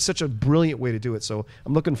society. It's such a brilliant way to do it. So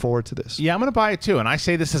I'm looking forward to this. Yeah, I'm going to buy it too. And I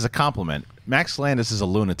say this as a compliment. Max Landis is a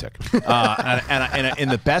lunatic, and in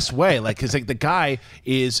the best way. Like, because the guy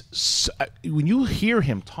is, when you hear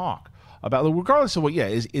him talk about, regardless of what,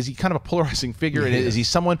 is he kind of a polarizing figure? Yeah. Is he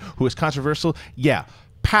someone who is controversial? Yeah.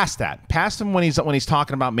 Past that. Past him when he's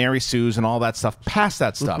talking about Mary Sue's and all that stuff. Past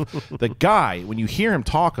that stuff. The guy, when you hear him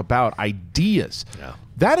talk about ideas,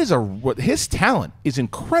 that is his talent is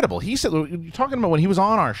incredible. He said, you're talking about when he was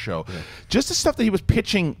on our show, just the stuff that he was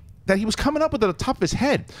pitching that he was coming up with at the top of his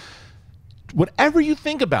head. Whatever you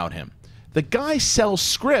think about him, the guy sells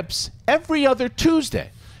scripts every other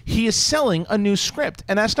Tuesday. He is selling a new script.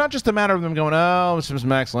 And that's not just a matter of them going, oh, this is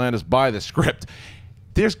Max Landis, buy the script.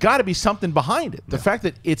 There's got to be something behind it. The fact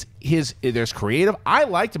that there's creative. I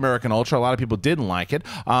liked American Ultra. A lot of people didn't like it.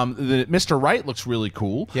 Mr. Right looks really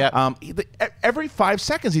cool. Yeah. Every 5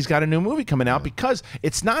 seconds, he's got a new movie coming out because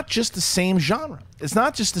it's not just the same genre. It's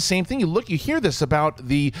not just the same thing. You hear this about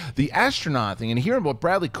the astronaut thing, and hearing what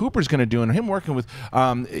Bradley Cooper's going to do, and him working with,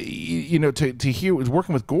 to hear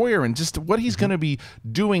working with Goyer, and just what he's going to be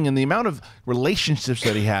doing, and the amount of relationships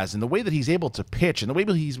that he has, and the way that he's able to pitch, and the way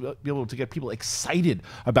that he's able to get people excited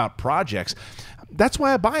about projects. That's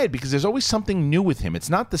why I buy it, because there's always something new with him. It's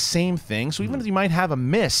not the same thing. So even if you might have a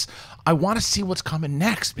miss, I want to see what's coming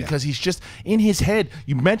next, because he's just in his head.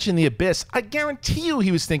 You mentioned The Abyss. I guarantee you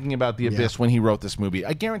he was thinking about The Abyss when he wrote this movie.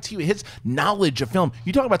 I guarantee you his knowledge of film.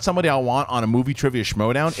 You talk about somebody I want on a movie trivia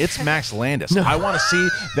schmodown, it's Max Landis. I want to see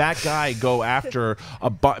that guy go after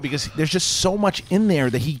because there's just so much in there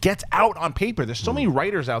that he gets out on paper. There's so many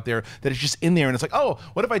writers out there that it's just in there, and it's like, oh,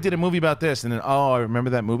 what if I did a movie about this? And then, oh, I remember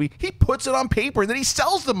that movie. He puts it on paper, and then he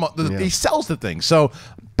sells he sells the thing. So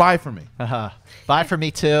buy for me. Buy for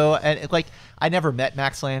me too. And I never met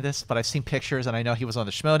Max Landis, but I've seen pictures, and I know he was on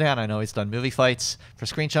the Schmodown. I know he's done movie fights for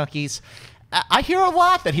Screen Junkies. I hear a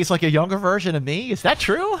lot that he's like a younger version of me. Is that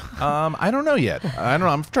true? I don't know yet. I don't know.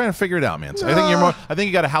 I'm trying to figure it out, man. So I think you're more. I think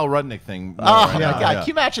you got a Hal Rudnick thing. Oh my God! Can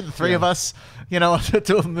you imagine the three of us, do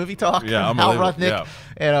a movie talk? Yeah, Hal Rudnick,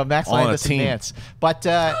 Max Landis, and Mantz. But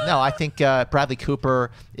no, I think Bradley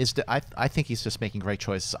Cooper is. I think he's just making great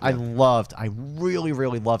choices. I really,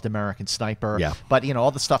 really loved American Sniper. Yeah. But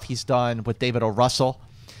all the stuff he's done with David O. Russell.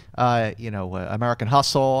 American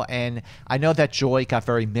Hustle, and I know that Joy got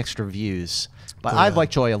very mixed reviews, but I like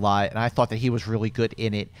Joy a lot, and I thought that he was really good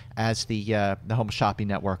in it as the Home Shopping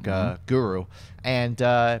Network guru. And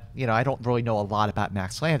I don't really know a lot about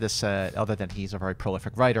Max Landis other than he's a very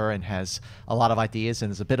prolific writer and has a lot of ideas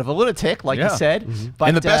and is a bit of a lunatic, like you said. But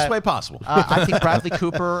in the best way possible. I think Bradley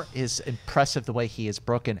Cooper is impressive the way he is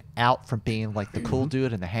broken out from being like the cool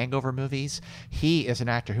dude in the Hangover movies. He is an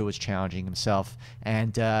actor who is challenging himself,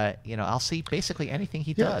 and I'll see basically anything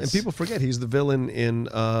he does. And people forget he's the villain in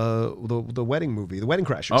the wedding movie, The Wedding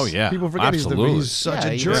Crashers. Oh yeah, people forget he's such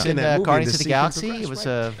a jerk in that movie. Guardians of the Galaxy. It was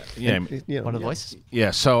one of the voices.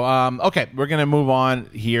 Yeah. So okay, we're gonna move on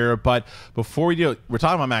here, but before we do it, we're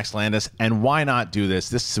talking about Max Landis, and why not do this?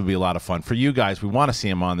 This would be a lot of fun for you guys. We want to see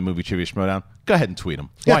him on the Movie Trivia Schmodown. Go ahead and tweet him.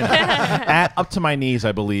 Why not? At Up to My Knees,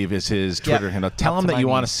 I believe, is his Twitter handle. Tell him that you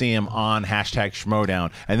want to see him on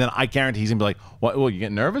 #Schmodown, and then I guarantee he's gonna be like, "What? Well, you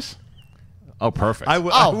getting nervous?" Oh, perfect. I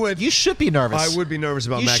would. You should be nervous. I would be nervous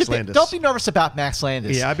about Max Landis. Don't be nervous about Max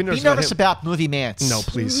Landis. Yeah, I'd be nervous. Be nervous about movie Mantz. No,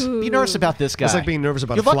 please. Be nervous about this guy. It's like being nervous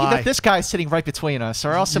about You're a fly. lucky that this guy's sitting right between us,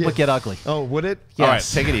 or else it would get ugly. Oh, would it? Yes. All right,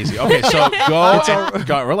 take it easy. Okay, so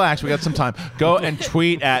go relax. We got some time. Go and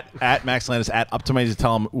tweet at Max Landis at Up to My Knees to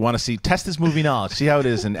tell him we want to test his movie knowledge, see how it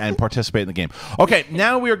is, and participate in the game. Okay,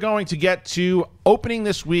 now we are going to get to opening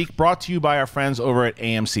this week, brought to you by our friends over at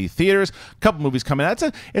AMC Theaters. A couple movies coming out.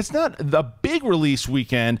 It's not the big release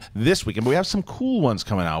weekend this weekend, but we have some cool ones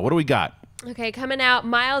coming out. What do we got? Okay, coming out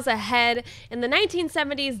Miles Ahead. In the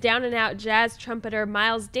 1970s, down-and-out jazz trumpeter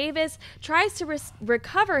Miles Davis tries to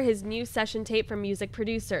recover his new session tape from music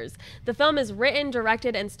producers. The film is written,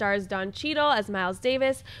 directed, and stars Don Cheadle as Miles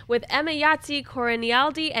Davis, with Emma Yahtzee,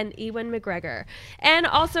 Corinialdi, and Ewan McGregor. And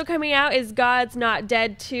also coming out is God's Not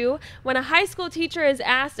Dead 2. When a high school teacher is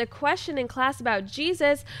asked a question in class about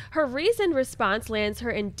Jesus, her reasoned response lands her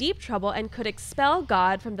in deep trouble and could expel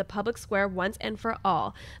God from the public square once and for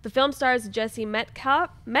all. The film stars Jesse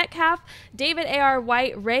Metcalf, David A.R.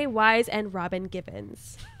 White, Ray Wise, and Robin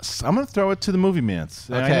Givens. I'm going to throw it to the movie Mantz.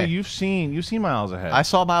 Okay. I know you've seen Miles Ahead. I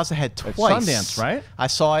saw Miles Ahead twice. At Sundance, right? I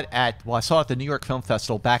saw it at the New York Film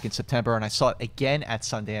Festival back in September, and I saw it again at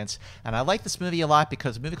Sundance. And I like this movie a lot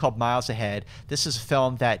because a movie called Miles Ahead. This is a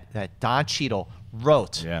film that Don Cheadle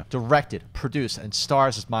wrote, directed, produced, and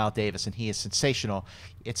stars as Miles Davis, and he is sensational.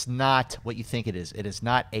 It's not what you think it is. It is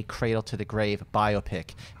not a cradle-to-the-grave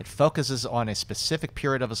biopic. It focuses on a specific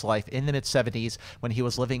period of his life in the mid-'70s when he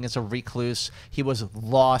was living as a recluse. He was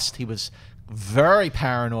lost. He was very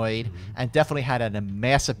paranoid and definitely had a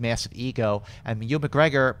massive, massive ego. And Ewan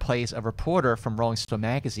McGregor plays a reporter from Rolling Stone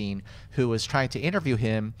magazine who was trying to interview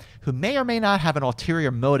him, who may or may not have an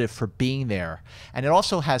ulterior motive for being there. And it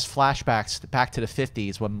also has flashbacks back to the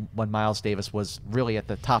 50s when Miles Davis was really at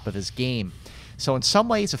the top of his game. So in some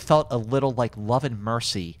ways, it felt a little like Love and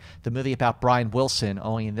Mercy, the movie about Brian Wilson.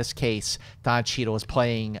 Only in this case, Don Cheadle is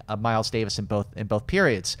playing Miles Davis in both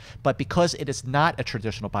periods. But because it is not a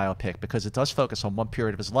traditional biopic, because it does focus on one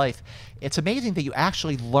period of his life, it's amazing that you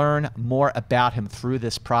actually learn more about him through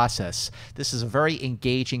this process. This is a very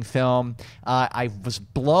engaging film. I was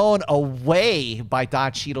blown away by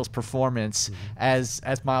Don Cheadle's performance as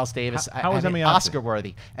Miles Davis. How was Emmy Yahtzee?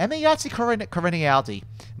 Oscar-worthy. Emmy Yahtzee Corrinialdi.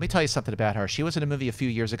 Let me tell you something about her. She was in a movie a few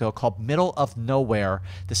years ago called Middle of Nowhere,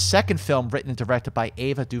 the second film written and directed by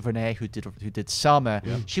Ava DuVernay, who did Selma.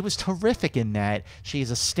 Yeah. She was terrific in that. She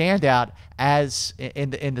is a standout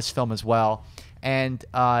in this film as well, and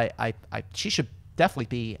she should definitely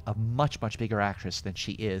be a much bigger actress than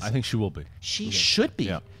she is. I think she will be. She should be.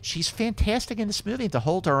 Yeah. She's fantastic in this movie, and to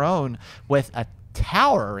hold her own with a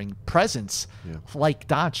towering presence like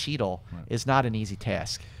Don Cheadle is not an easy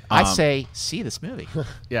task. I say see this movie.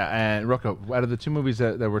 Yeah, and Rocha, out of the two movies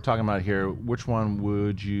that we're talking about here, which one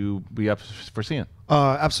would you be up for seeing?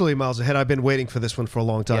 Absolutely Miles ahead. I've been waiting for this one for a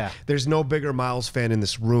long time. Yeah. There's no bigger Miles fan in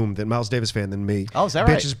this room than Miles Davis fan than me. Oh, is that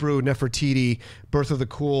right? Bitches Brew, Nefertiti, Birth of the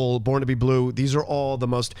Cool, Born to be Blue. These are all the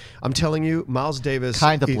most. I'm telling you, Miles Davis.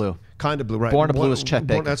 Kind of blue. Kind of blue, right? Born to Blue is Chet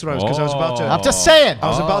Baker. That's what I was, because I was about to. I'm just saying. I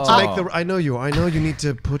was about to make the. I know you. I know you need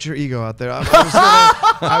to put your ego out there.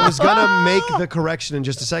 I was gonna make the correction in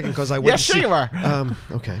just a second because I went. Yeah, to sure see, you are.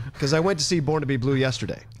 Okay, because I went to see Born to be Blue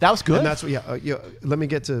yesterday. That was good. And that's what. Let me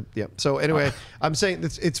get to. Yeah. So anyway, I'm saying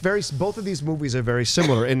it's very. Both of these movies are very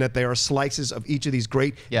similar in that they are slices of each of these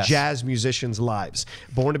great jazz musicians' lives.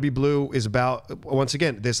 Born to be Blue is about, once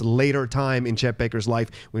again, this later time in Chet Baker's life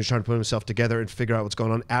when he's trying to put himself together and figure out what's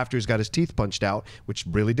going on after he's got his teeth punched out, which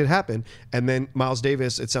really did happen. And then Miles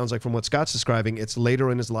Davis, it sounds like from what Scott's describing, it's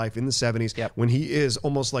later in his life in the 70s when he is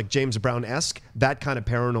almost like James Brown-esque, that kind of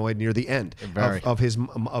paranoid near the end of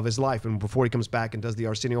his life, and before he comes back and does the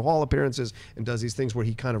Arsenio Hall appearances and does these things where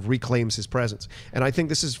he kind of reclaims his presence. And I think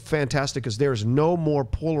this is fantastic because there is no more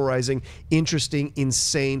polarizing, interesting,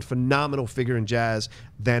 insane, phenomenal figure in jazz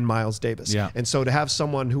than Miles Davis. Yeah. And so to have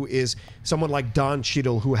someone who is someone like Don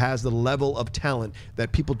Cheadle, who has the level of talent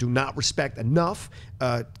that people do not respect enough,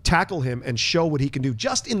 tackle him and show what he can do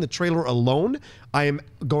just in the trailer alone, I am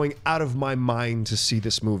going out of my mind to see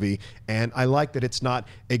this movie. And I like that it's not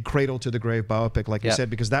a cradle to the grave biopic, like you said,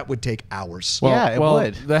 because that would take hours. Well, it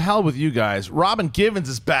would. The hell with you guys. Robin Givens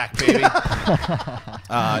is back, baby.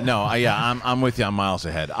 I'm with you on Miles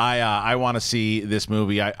Ahead. I want to see this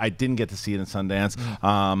movie. I didn't get to see it in Sundance,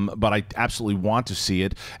 but I absolutely want to see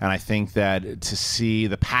it. And I think that to see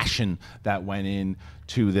the passion that went in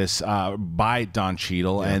to this by Don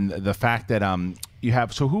Cheadle and the fact that you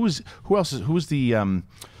have who's the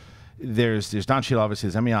there's Don Cheadle, obviously,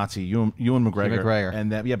 there's Emmy Yahtzee, Ewan McGregor,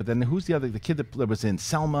 and then but then who's the kid that was in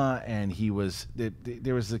Selma, and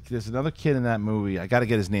there's another kid in that movie. I got to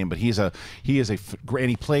get his name, but he played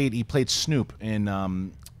Snoop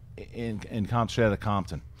in Straight Outta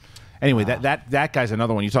Compton. Anyway, that guy's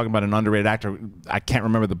another one. You're talking about an underrated actor. I can't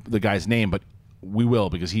remember the guy's name, but we will,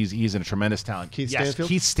 because he's a tremendous talent. Stanfield?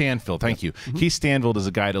 Keith Stanfield. Thank you. Keith Stanfield is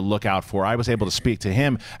a guy to look out for. I was able to speak to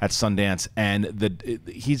him at Sundance, and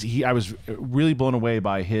I was really blown away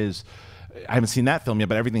by his. I haven't seen that film yet,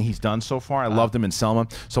 but everything he's done so far, I loved him in Selma.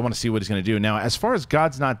 So I want to see what he's going to do. Now, as far as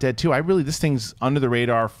God's Not Dead 2, this thing's under the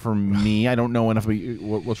radar for me. I don't know enough.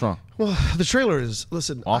 What's wrong? Well, the trailer is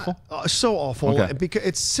awful. So awful. Okay. Because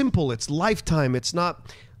it's simple. It's Lifetime. It's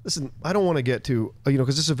not. Listen, I don't want to get to,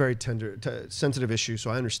 because this is a very sensitive issue, so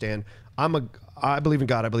I understand. I believe in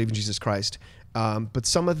God, I believe in Jesus Christ. But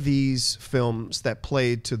some of these films that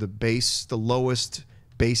played to the lowest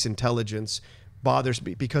base intelligence bothers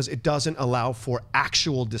me because it doesn't allow for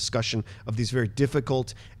actual discussion of these very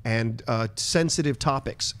difficult and sensitive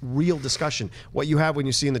topics, real discussion. What you have when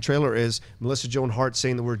you see in the trailer is Melissa Joan Hart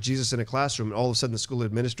saying the word Jesus in a classroom, and all of a sudden the school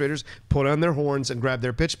administrators put on their horns and grab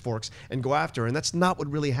their pitchforks and go after her, and that's not what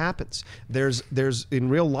really happens. There's in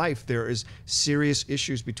real life, there is serious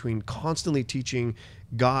issues between constantly teaching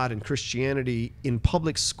God and Christianity in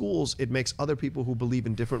public schools. It makes other people who believe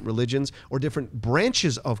in different religions or different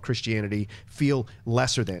branches of Christianity feel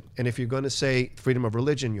lesser than. And if you're going to say freedom of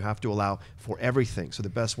religion, you have to allow for everything. So the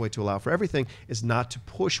best way to allow for everything is not to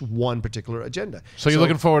push one particular agenda. So you're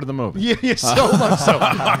looking forward to the movie? Yeah, so much so.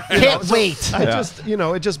 Can't wait.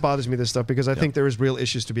 It just bothers me, this stuff, because I think there is real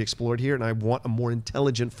issues to be explored here, and I want a more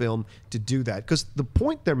intelligent film to do that. Because the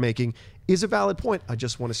point they're making is a valid point. I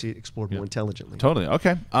just want to see it explored more intelligently. Totally.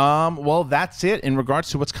 Okay. Well, that's it in regards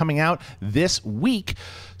to what's coming out this week.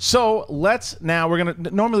 So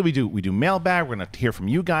normally we do mailbag. We're gonna hear from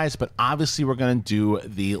you guys, but obviously we're gonna do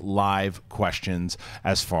the live questions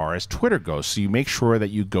as far as Twitter goes. So you make sure that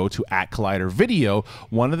you go to @ColliderVideo.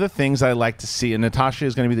 One of the things I like to see, and Natasha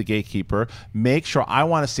is gonna be the gatekeeper, make sure I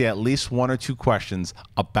want to see at least 1 or 2 questions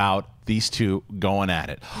about these two going at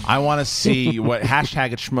it. I want to see what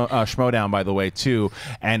hashtag it Schmodown, by the way, too,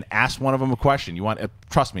 and ask one of them a question. You want,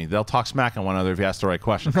 trust me, they'll talk smack on one another if you ask the right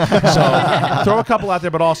question. So throw a couple out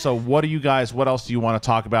there, but also, what else do you want to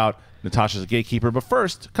talk about? Natasha's a gatekeeper, but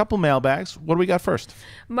first, a couple mailbags. What do we got first?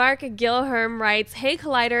 Mark Gilherm writes, "Hey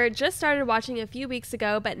Collider, just started watching a few weeks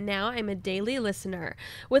ago, but now I'm a daily listener.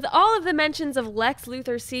 With all of the mentions of Lex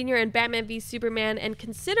Luthor Sr. and Batman v Superman, and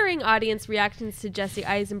considering audience reactions to Jesse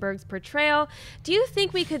Eisenberg's portrayal, do you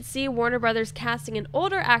think we could see Warner Brothers casting an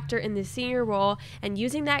older actor in the senior role and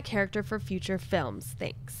using that character for future films?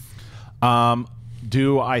 Thanks."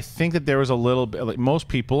 Do I think that there was a little bit, like most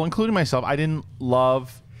people, including myself, I didn't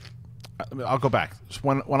love... I'll go back.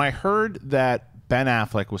 When I heard that Ben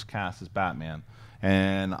Affleck was cast as Batman,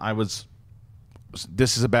 and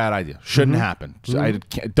this is a bad idea. Shouldn't happen. I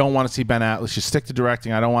don't want to see Ben Affleck. Let's just stick to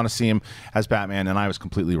directing. I don't want to see him as Batman, and I was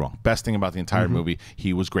completely wrong. Best thing about the entire movie,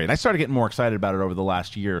 he was great. And I started getting more excited about it over the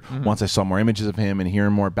last year once I saw more images of him and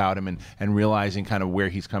hearing more about him and realizing kind of where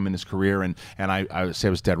he's come in his career, and I would say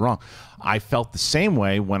I was dead wrong. I felt the same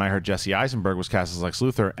way when I heard Jesse Eisenberg was cast as Lex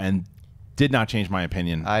Luthor, and did not change my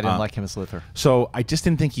opinion. I didn't like him as Luthor. So I just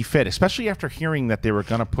didn't think he fit, especially after hearing that they were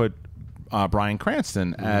going to put Bryan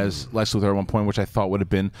Cranston as Lex Luthor at one point, which I thought would have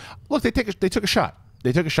been... Look, they took a shot.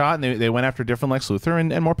 They took a shot, and they went after a different Lex Luthor,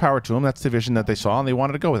 and more power to them. That's the vision that they saw, and they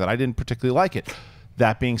wanted to go with it. I didn't particularly like it.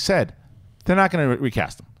 That being said, they're not going to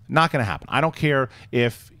recast him. Not going to happen. I don't care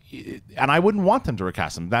if... And I wouldn't want them to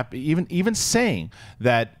recast him. That even saying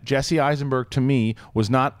that Jesse Eisenberg, to me, was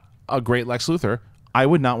not a great Lex Luthor, I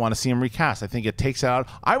would not want to see him recast. I think it takes out...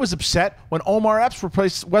 I was upset when Omar Epps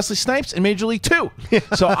replaced Wesley Snipes in Major League 2.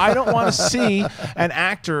 So I don't want to see an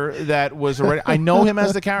actor that was already... I know him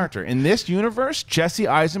as the character. In this universe, Jesse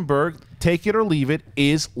Eisenberg, take it or leave it,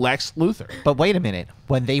 is Lex Luthor. But wait a minute.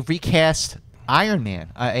 When they recast Iron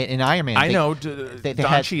Man, in Iron Man... I know. They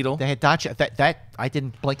Don Cheadle. They had Don Cheadle. That I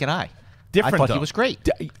didn't blink an eye. Different, I thought though. he was great.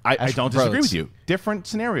 I don't disagree with you. Different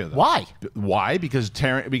scenario, though. Why? Why? Because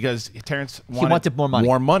Terrence wanted more money.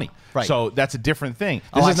 More money. Right. So that's a different thing.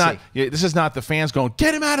 See. This is not the fans going,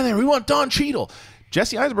 get him out of there. We want Don Cheadle.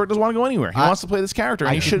 Jesse Eisenberg doesn't want to go anywhere. He wants to play this character,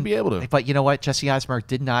 and he should be able to. But you know what? Jesse Eisenberg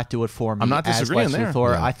did not do it for me. I'm not disagreeing as Lex there.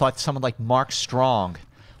 Luthor. Yeah. I thought someone like Mark Strong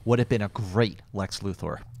would have been a great Lex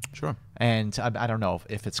Luthor. Sure. And I don't know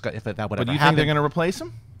if that would ever happen. But do you think they're going to replace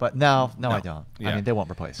him? But no, I don't. Yeah. I mean, they won't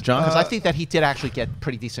replace him. John? Because I think that he did actually get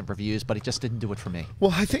pretty decent reviews, but he just didn't do it for me.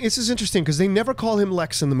 Well, I think this is interesting because they never call him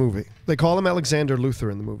Lex in the movie. They call him Alexander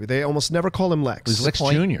Luthor in the movie. They almost never call him Lex. He's Lex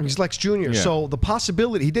Jr. He's Lex Jr. Yeah. So the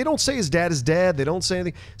possibility, they don't say his dad is dead. They don't say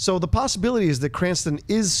anything. So the possibility is that Cranston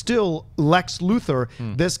is still Lex Luthor.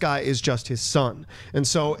 This guy is just his son. And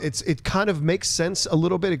so it kind of makes sense a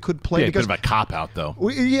little bit. It could play because... a bit of a cop-out, though.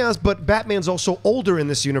 Yes, but Batman's also older in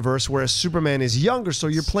this universe, whereas Superman is younger, so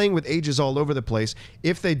you're playing with ages all over the place.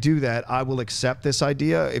 If they do that, I will accept this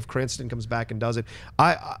idea if Cranston comes back and does it.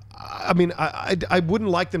 I mean, I wouldn't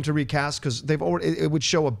like them to recast because it would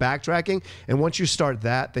show a backtracking, and once you start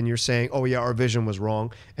that, then you're saying, oh yeah, our vision was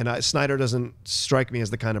wrong, and Snyder doesn't strike me as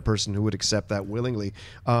the kind of person who would accept that willingly.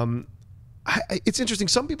 It's interesting.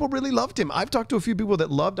 Some people really loved him. I've talked to a few people that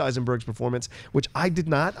loved Eisenberg's performance, which I did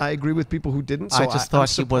not. I agree with people who didn't. So I just thought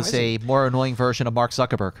he was a more annoying version of Mark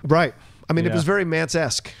Zuckerberg. Right. I mean, it was very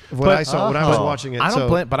Mantz-esque when I saw when I was watching it. I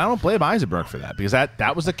don't blame Eisenberg for that because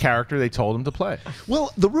that was the character they told him to play.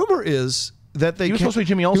 Well, the rumor is that he was supposed to be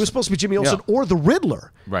Jimmy Olsen. He was supposed to be Jimmy Olsen or the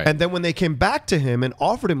Riddler. Right. And then when they came back to him and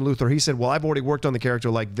offered him Luthor, he said, well, I've already worked on the character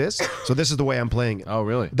like this, so this is the way I'm playing it. Oh,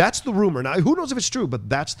 really? That's the rumor. Now, who knows if it's true, but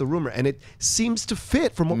that's the rumor, and it seems to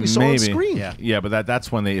fit from what we saw on screen. Yeah, but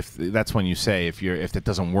that's when you say if it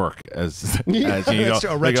doesn't work as you it's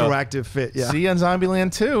go, a retroactive fit. Yeah. See you on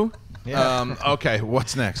Zombieland 2. Yeah. Okay,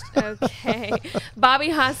 what's next? Okay. Bobby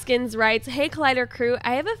Hoskins writes, "Hey Collider crew,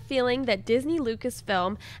 I have a feeling that Disney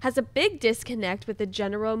Lucasfilm has a big disconnect with the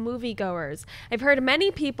general moviegoers. I've heard many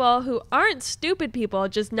people who aren't stupid people,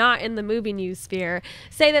 just not in the movie news sphere,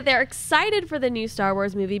 say that they're excited for the new Star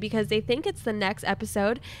Wars movie because they think it's the next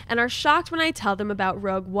episode and are shocked when I tell them about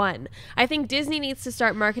Rogue One. I think Disney needs to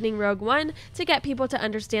start marketing Rogue One to get people to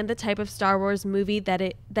understand the type of Star Wars movie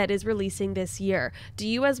that is releasing this year. Do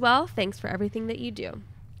you as well? Thanks for everything that you do."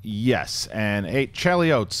 Yes, and hey,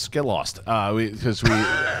 Charlie Oates, get lost, because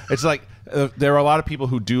it's like there are a lot of people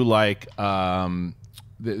who do like the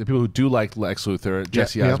people who do like Lex Luthor,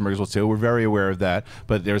 Jesse Eisenberg as well too. We're very aware of that,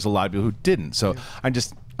 but there's a lot of people who didn't. So I'm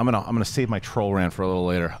gonna save my troll rant for a little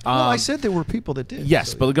later. Well, I said there were people that did.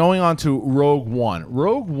 Yes, but going on to Rogue One.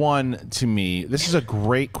 Rogue One, to me, this is a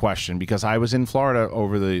great question because I was in Florida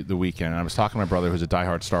over the weekend, and I was talking to my brother who's a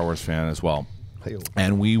diehard Star Wars fan as well.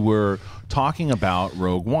 And we were talking about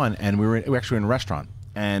Rogue One, and we were actually in a restaurant.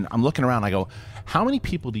 And I'm looking around, I go, how many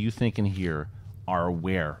people do you think in here are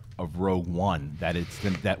aware of Rogue One,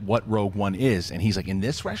 that what Rogue One is? And he's like, in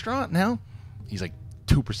this restaurant now? He's like,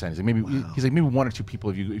 2%. He's like, maybe 1 or 2 people,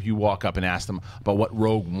 if you walk up and ask them about what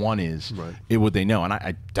Rogue One is, would they know? And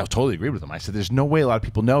I totally agreed with him. I said, there's no way a lot of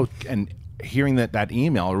people know. And hearing that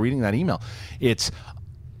email or reading that email, it's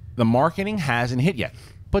the marketing hasn't hit yet.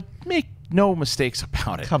 But make no mistakes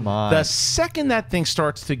about it. Come on. The second that thing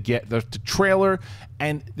starts to get the trailer,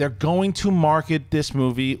 and they're going to market this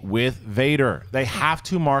movie with Vader. They have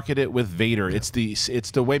to market it with Vader. Yeah.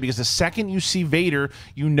 It's the way, because the second you see Vader,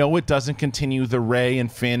 you know it doesn't continue the Rey and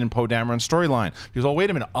Finn and Poe Dameron storyline. Because, oh, wait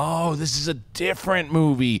a minute. Oh, this is a different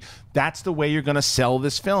movie. That's the way you're going to sell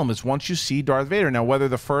this film, is once you see Darth Vader. Now, whether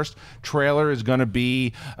the first trailer is going to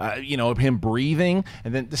be, him breathing,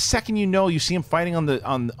 and then the second you see him fighting on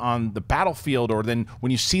the battlefield, or then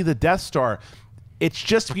when you see the Death Star, it's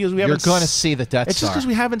just because we haven't. You're going to see the Death Star. It's just because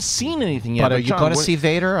we haven't seen anything yet. But are you going to see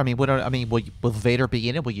Vader? I mean, will Vader be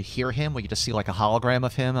in it? Will you hear him? Will you just see like a hologram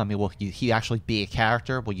of him? I mean, will he actually be a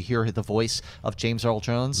character? Will you hear the voice of James Earl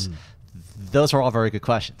Jones? Those are all very good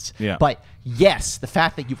questions. Yeah. But yes, the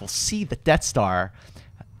fact that you will see the Death Star,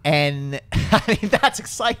 and I mean, that's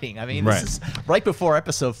exciting. I mean, this is right before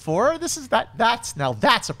Episode 4. That's a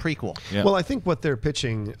prequel. Yeah. Well, I think what they're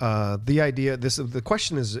pitching, the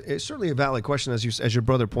question is certainly a valid question, as your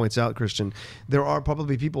brother points out, Kristian. There are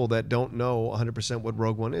probably people that don't know 100% what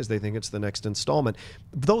Rogue One is. They think it's the next installment.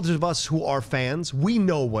 Those of us who are fans, we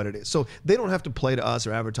know what it is. So they don't have to play to us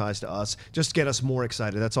or advertise to us. Just get us more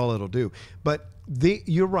excited. That's all it'll do. But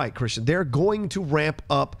you're right, Kristian. They're going to ramp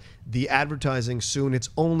up the advertising soon. It's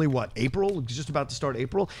only April? It's just about to start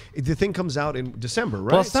April. The thing comes out in December,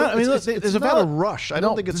 right? Well, it's not. There's a valid rush. I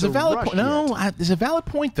don't think it's a valid rush. There's a valid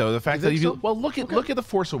point though. The fact that look at the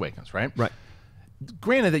Force Awakens, right? Right.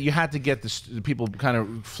 Granted that you had to get the people kind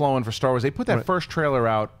of flowing for Star Wars. They put that first trailer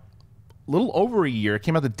out a little over a year. It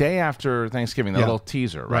came out the day after Thanksgiving. That little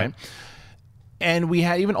teaser, right? And we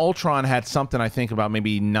had, even Ultron had something, I think, about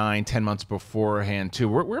maybe 9-10 months beforehand too.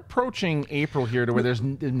 We're approaching April here to where there's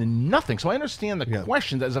nothing. So I understand the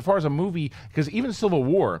question as far as a movie, because even Civil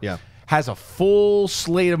War has a full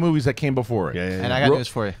slate of movies that came before it. And I got news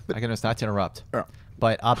for you. I got news, not to interrupt.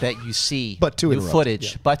 But I'll bet you see new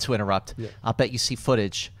footage. But to interrupt, I'll bet you see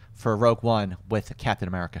footage for Rogue One with Captain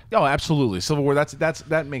America. Oh, absolutely. Civil War,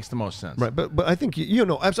 that makes the most sense. Right, but I think,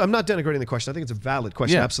 I'm not denigrating the question. I think it's a valid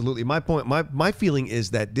question, absolutely. My point, my feeling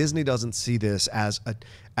is that Disney doesn't see this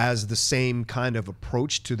as the same kind of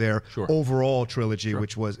approach to their overall trilogy,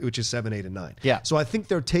 which is 7, 8, and 9. Yeah. So I think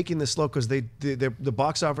they're taking this slow because the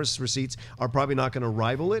box office receipts are probably not going to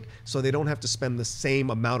rival it, so they don't have to spend the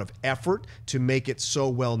same amount of effort to make it so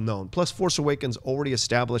well known. Plus, Force Awakens already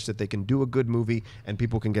established that they can do a good movie and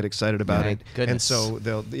people can get excited about it. Goodness. And so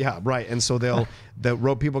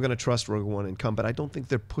people are going to trust Rogue One and come, but I don't think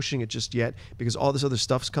they're pushing it just yet because all this other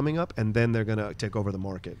stuff's coming up, and then they're going to take over the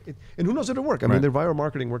market. And who knows if it'll work? I mean, their viral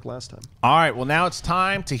marketing worked last time. All right, well, now it's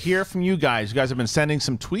time to hear from you guys. You guys have been sending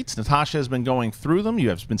some tweets. Natasha has been going through them. You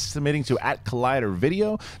have been submitting to @Collider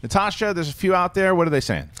Video. Natasha, there's a few out there. What are they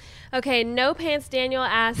saying? Okay, No Pants Daniel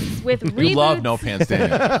asks, with reboots, You love No Pants Daniel.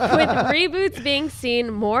 with reboots being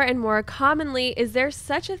seen more and more commonly, is there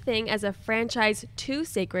such a thing as a franchise too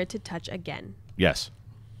sacred to touch again? Yes.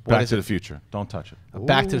 Back to the Future. Don't touch it.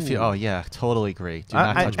 Back to the Future. Oh, yeah, totally agree. Do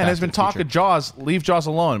not touch Back and there's to been the talk Future. of Jaws. Leave Jaws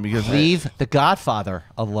alone. Because leave The Godfather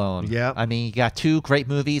alone. Yeah. I mean, you got 2 great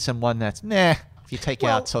movies and one that's meh. If you take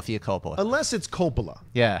out Sofia Coppola. Unless it's Coppola.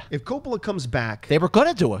 Yeah. If Coppola comes back. They were going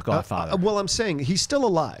to do a Godfather. Well, I'm saying he's still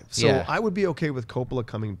alive. So I would be okay with Coppola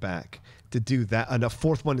coming back to do that. And a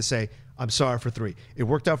fourth one to say, I'm sorry for 3. It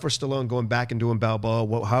worked out for Stallone going back and doing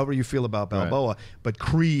Balboa, however you feel about Balboa. But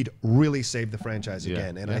Creed really saved the franchise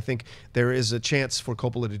again. And I think there is a chance for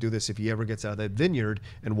Coppola to do this if he ever gets out of that vineyard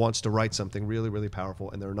and wants to write something really, really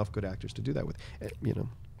powerful. And there are enough good actors to do that with.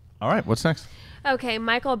 All right, what's next? Okay,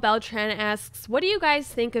 Michael Beltran asks, what do you guys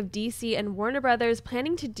think of DC and Warner Brothers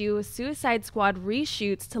planning to do Suicide Squad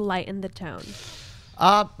reshoots to lighten the tone?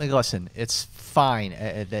 Listen, it's fine.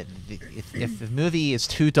 If the movie is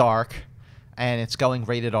too dark and it's going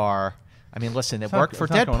rated R, I mean, listen, It's it worked for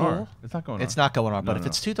not going Deadpool. R. It's not going R. It's not going on. No, But if no.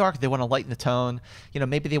 it's too dark, they want to lighten the tone. You know,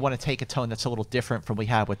 maybe they want to take a tone that's a little different from what we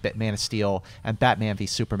have with Man of Steel and Batman v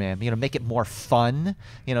Superman. You know, make it more fun.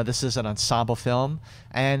 You know, this is an ensemble film.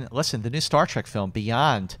 And listen, the new Star Trek film,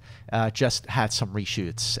 Beyond, just had some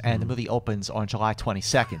reshoots, and the movie opens on July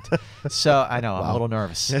 22nd. So I know I'm a little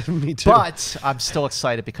nervous. Me too. But I'm still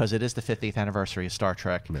excited because it is the 50th anniversary of Star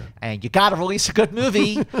Trek, and you got to release a good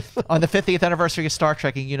movie on the 50th anniversary of Star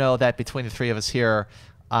Trek. And you know that between the three of us here,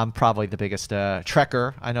 I'm probably the biggest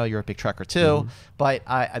Trekker. I know you're a big Trekker too, but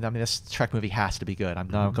I mean, this Trek movie has to be good. I'm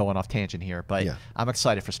not going off tangent here, but I'm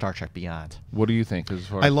excited for Star Trek Beyond. What do you think? As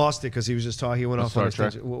far I lost it because he was just talking. He went off Star on a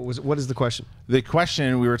Trek. tangent. What is the question? The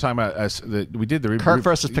question we were talking about, we did the Kirk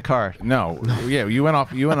versus Picard. No, yeah, you went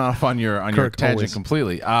off on your Kirk tangent always.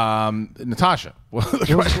 completely. Natasha, well,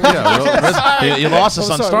 the question, yeah, you lost us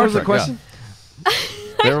on sorry, Star what was the Trek. question? Yeah.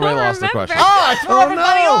 Everybody lost the remember. question. Oh, I threw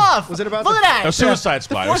everybody no. off. Was it about Look the- at that? Suicide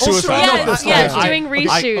Squad. It was fourth- Suicide Yes, Squad. yes, I- doing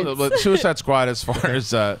reshoots. but Suicide Squad, as far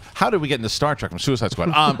as how did we get into Star Trek from Suicide Squad?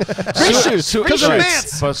 Reshoots. Because of Right.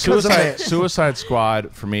 Mantz. But Because of Mantz. Suicide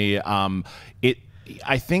Squad for me,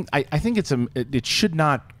 I think it should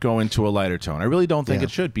not go into a lighter tone. I really don't think Yeah.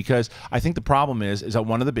 it should, because I think the problem is that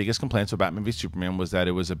one of the biggest complaints of Batman v Superman was that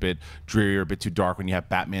it was a bit dreary, a bit too dark when you have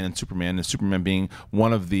Batman and Superman being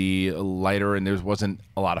one of the lighter, and there wasn't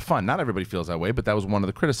a lot of fun. Not everybody feels that way, but that was one of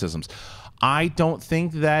the criticisms. I don't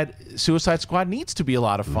think that Suicide Squad needs to be a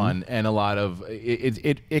lot of fun and a lot of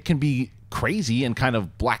it can be crazy and kind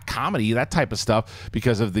of black comedy, that type of stuff,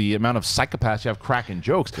 because of the amount of psychopaths you have cracking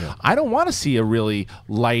jokes. I don't want to see a really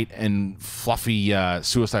light and fluffy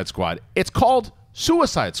Suicide Squad. It's called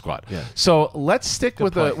Suicide Squad. So let's stick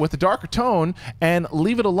with the darker tone and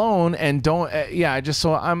leave it alone, and don't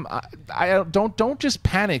don't just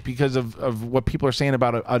panic because of what people are saying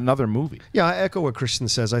about another movie. Yeah, I echo what Kristian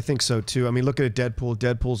says. I think so too. I mean, look at Deadpool.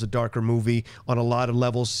 Deadpool's a darker movie on a lot of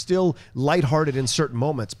levels, still lighthearted in certain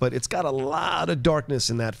moments, but it's got a lot of darkness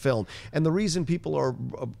in that film. And the reason people are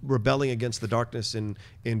rebelling against the darkness in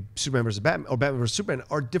Superman vs. Batman or Batman vs. Superman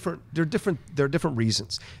are different. They're different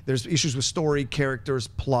reasons. There's issues with story, characters,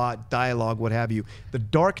 plot, dialogue, what have you. The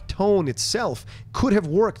dark tone itself could have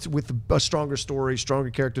worked with a stronger story, stronger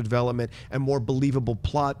character development, and more believable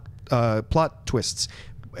plot twists.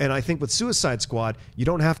 And I think with Suicide Squad, you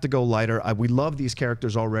don't have to go lighter. We love these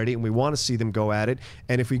characters already, and we want to see them go at it.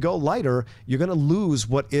 And if we go lighter, you're going to lose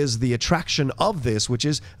what is the attraction of this, which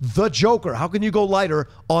is the Joker. How can you go lighter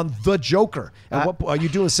on the Joker? And what are you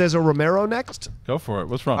doing, Cesar Romero next? Go for it.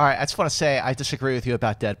 What's wrong? All right, I just want to say I disagree with you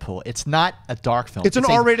about Deadpool. It's not a dark film. It's an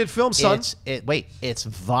R-rated film, son. It's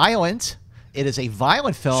violent. It is a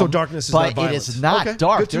violent film. So darkness is but not violence. it is not Okay,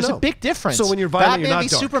 dark. good to There's know. a big difference. So when you're violent, Batman you're not v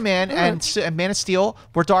dark. Superman and Man of Steel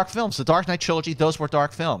were dark films. The Dark Knight trilogy, those were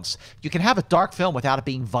dark films. You can have a dark film without it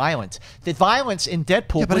being violent. The violence in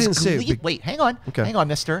Deadpool but I was didn't say it be- Wait, hang on. Okay. Hang on,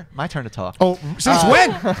 mister. My turn to talk. Oh, since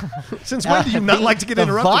when? Since when do you not like to get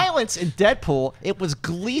interrupted? The violence in Deadpool, it was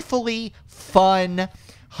gleefully fun,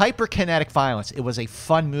 hyperkinetic violence. It was a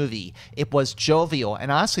fun movie. It was jovial, and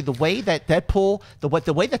honestly, the way that Deadpool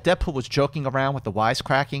was joking around with the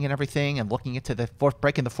wisecracking and everything, and looking into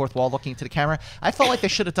breaking the fourth wall, looking into the camera, I felt like they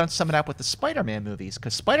should have done some of that with the Spider-Man movies,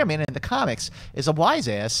 because Spider-Man in the comics is a wise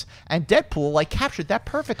ass, and Deadpool captured that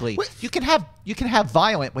perfectly. You can have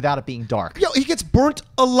violent without it being dark. Yo, he gets burnt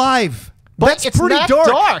alive. But That's it's pretty not dark.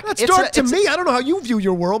 dark. That's It's dark to it's me. I don't know how you view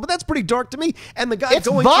your world, but that's pretty dark to me. And the guy It's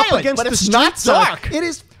going up violent, against but the it's street not side, dark. it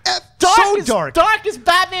is Dark dark. Dark is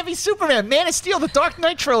Batman v Superman, Man of Steel, the Dark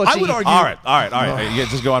Knight trilogy. I would argue. All right. You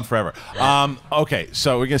just go on forever. Okay,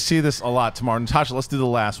 so we're gonna see this a lot tomorrow. Natasha, let's do the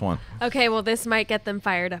last one. Okay, well, this might get them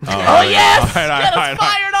fired up. Oh yes! All right, Get us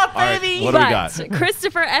fired up, All right, baby! what do we got? But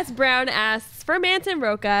Christopher S. Brown asks, for Mantz and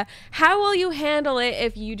Rocha, how will you handle it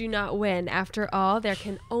if you do not win? After all, there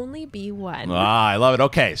can only be one. I love it.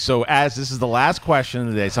 Okay, so as this is the last question of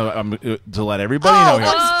the day, so to let everybody know here.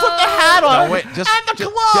 Let's put the hat on No, wait, and the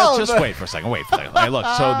glove. Just wait for a second. Hey, look,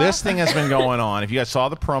 so this thing has been going on. If you guys saw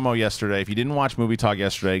the promo yesterday, if you didn't watch Movie Talk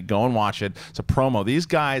yesterday, go and watch it. It's a promo. These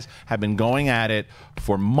guys have been going at it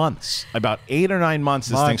for months, about 8 or 9 months.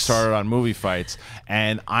 This thing started on Movie Fights,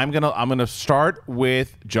 and I'm gonna start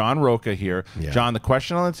with John Rocha here. Yeah. John, the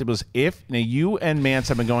question on it was if now you and Mantz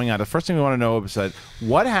have been going at it. The first thing we want to know is that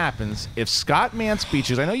what happens if Scott Mantz beats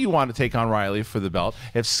you? I know you want to take on Riley for the belt.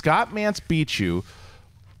 If Scott Mantz beats you,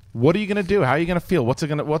 what are you gonna do? How are you gonna feel? What's it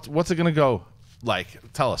gonna go like?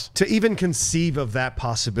 Tell us. To even conceive of that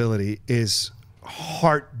possibility is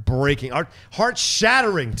heartbreaking,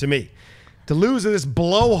 heart-shattering to me. to lose to this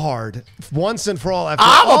blowhard once and for all. After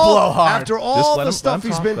I'm a all, blowhard. After all let the him- stuff let him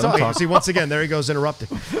he's talk, been let him talking. talk. See, once again, there he goes interrupting.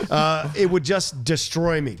 It would just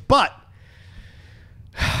destroy me. But,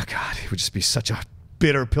 oh God, it would just be such a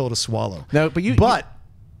bitter pill to swallow. No, but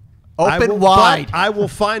Open wide. But I will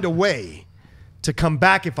find a way to come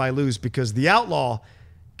back if I lose because the outlaw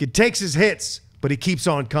takes his hits, but he keeps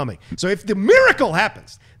on coming. So if the miracle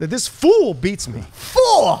happens that this fool beats me,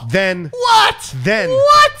 then What? Then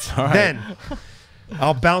What? All right. Then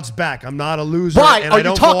I'll bounce back. I'm not a loser. Why and are I you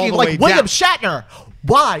don't go all talking the like way William down. Shatner?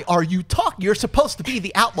 Why are you talking? You're supposed to be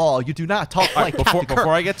the outlaw. You do not talk like Captain Kirk.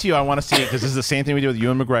 Before I get to you, I want to see, because this is the same thing we do with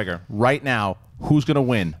Ewan McGregor. Right now, who's going to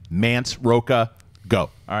win? Mantz, Rocha, go.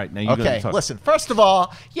 All right, now you go. Okay, listen. First of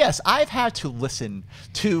all, yes, I've had to listen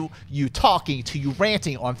to you talking, to you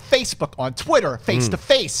ranting on Facebook, on Twitter, face to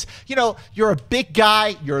face. You know, you're a big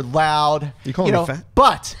guy, you're loud. You calling me fat?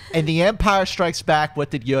 But in The Empire Strikes Back, what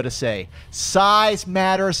did Yoda say? Size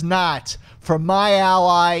matters not. For my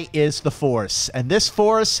ally is the Force, and this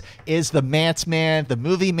Force is the Mantz man, the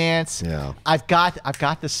movie Mantz. Yeah. I've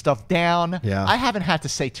got this stuff down. Yeah. I haven't had to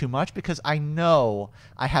say too much because I know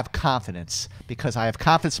I have confidence. Because I have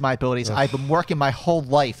confidence in my abilities. I've been working my whole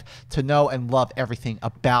life to know and love everything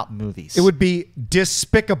about movies. It would be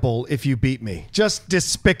despicable if you beat me. Just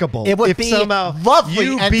despicable. It would if be somehow lovely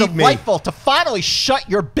you and beat delightful to finally shut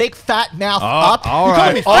your big fat mouth up. All You call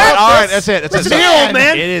right, me all right, fat? all right. That's it. That's Listen, it. Deal,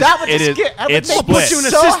 man. It is. That would it just is. get- that would It's make me split. put you in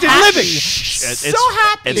so assisted happy. living. So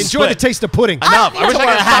happy. It's Enjoy the split. taste of pudding. Enough. I I wish I don't could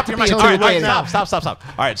have stop to your be mic. too All right, late. stop.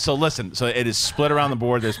 All right, so listen. So it is split around the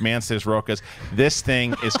board. There's Mantz, there's Rocha's. This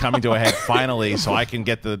thing is coming to a head finally, so I can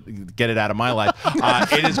get it out of my life.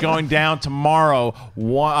 It is going down tomorrow,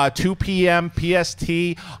 2 p.m.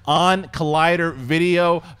 PST on Collider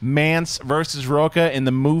Video. Mantz versus Rocha in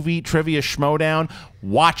the movie Trivia Schmodown.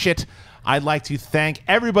 Watch it. I'd like to thank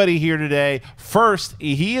everybody here today. First,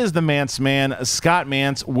 he is the Mantz man, Scott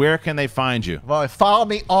Mantz. Where can they find you? Well, follow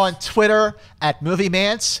me on Twitter at Movie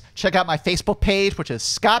Mantz. Check out my Facebook page, which is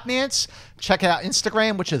Scott Mantz. Check out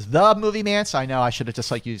Instagram, which is The Movie Mantz. I know I should have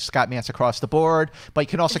just used Scott Mantz across the board, but you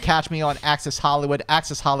can also catch me on Access Hollywood,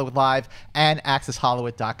 Access Hollywood Live, and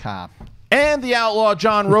AccessHollywood.com. And the outlaw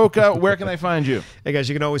John Rocha. Where can they find you? Hey guys,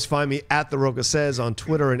 you can always find me at The Rocha Says on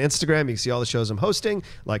Twitter and Instagram. You can see all the shows I'm hosting,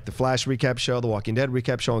 like the Flash recap show, the Walking Dead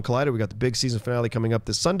recap show on Collider. We got the big season finale coming up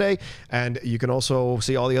this Sunday. And you can also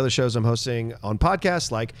see all the other shows I'm hosting on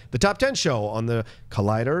podcasts, like the Top 10 show on the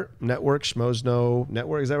Collider Network, Schmozno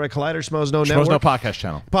Network. Is that right? Collider Schmozno Network? Schmozno podcast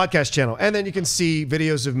channel. Podcast channel. And then you can see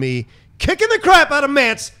videos of me kicking the crap out of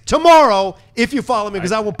Mantz tomorrow if you follow me,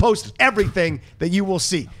 because I will post everything that you will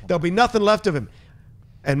see. There'll be nothing left of him.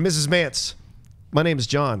 And Mrs. Mantz, my name is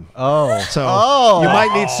John. Oh. So Oh. you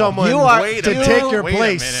might need someone You are- to Dude, take your wait a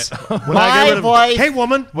place. minute. When I get rid of, wife- hey,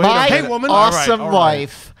 woman. My Hey, woman. awesome All right.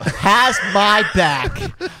 wife has my back.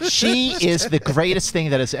 She is the greatest thing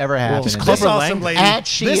that has ever happened. This in Clubber this- awesome Lang? lady, And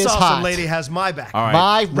she this is awesome hot. lady has my back. All right.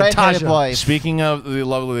 My redheaded Natasha. wife. Speaking of the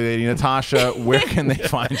lovely lady, Natasha, where can they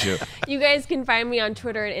find you? You guys can find me on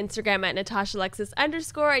Twitter and Instagram at NatashaLexis_,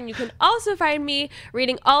 and you can also find me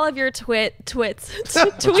reading all of your tweets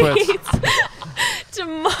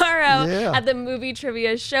tomorrow Yeah. at the Movie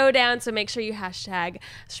Trivia Showdown. So make sure you hashtag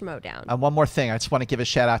Schmodown. And one more thing, I just want to give a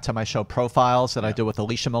shout out to my show Profiles that I do with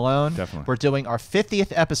Alicia Malone. Definitely. We're doing our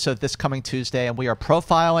 50th episode this coming Tuesday, and we are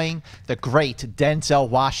profiling the great Denzel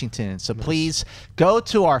Washington. So please go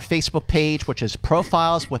to our Facebook page, which is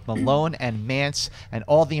Profiles with Malone and Mantz, and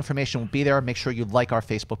all the information will be there. Make sure you like our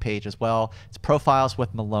Facebook page as well. It's Profiles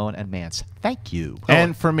with Malone and Mantz. Thank you.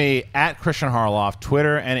 And for me, at Kristian Harloff,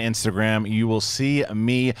 Twitter and Instagram, you will see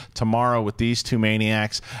me tomorrow with these two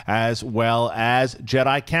maniacs, as well as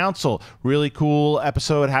Jedi Council. Really cool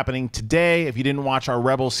episode happening today. If you didn't watch our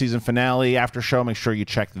Rebels season finale after show, make sure you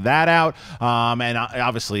check that out. And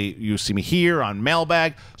obviously, you see me here on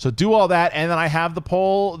Mailbag. So do all that. And then I have the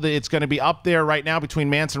poll. It's going to be up there right now between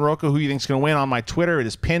Mantz and Rocha. Who you think is going to win on my Twitter? It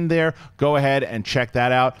is pinned there. Go ahead and check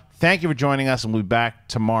that out. Thank you for joining us, and we'll be back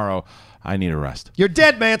tomorrow. I need a rest. You're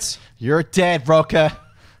dead, Mantz. You're dead, Rocha.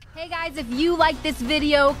 Hey guys, if you like this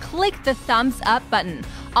video, click the thumbs up button.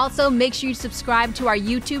 Also, make sure you subscribe to our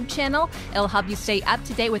YouTube channel. It'll help you stay up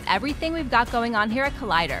to date with everything we've got going on here at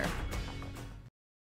Collider.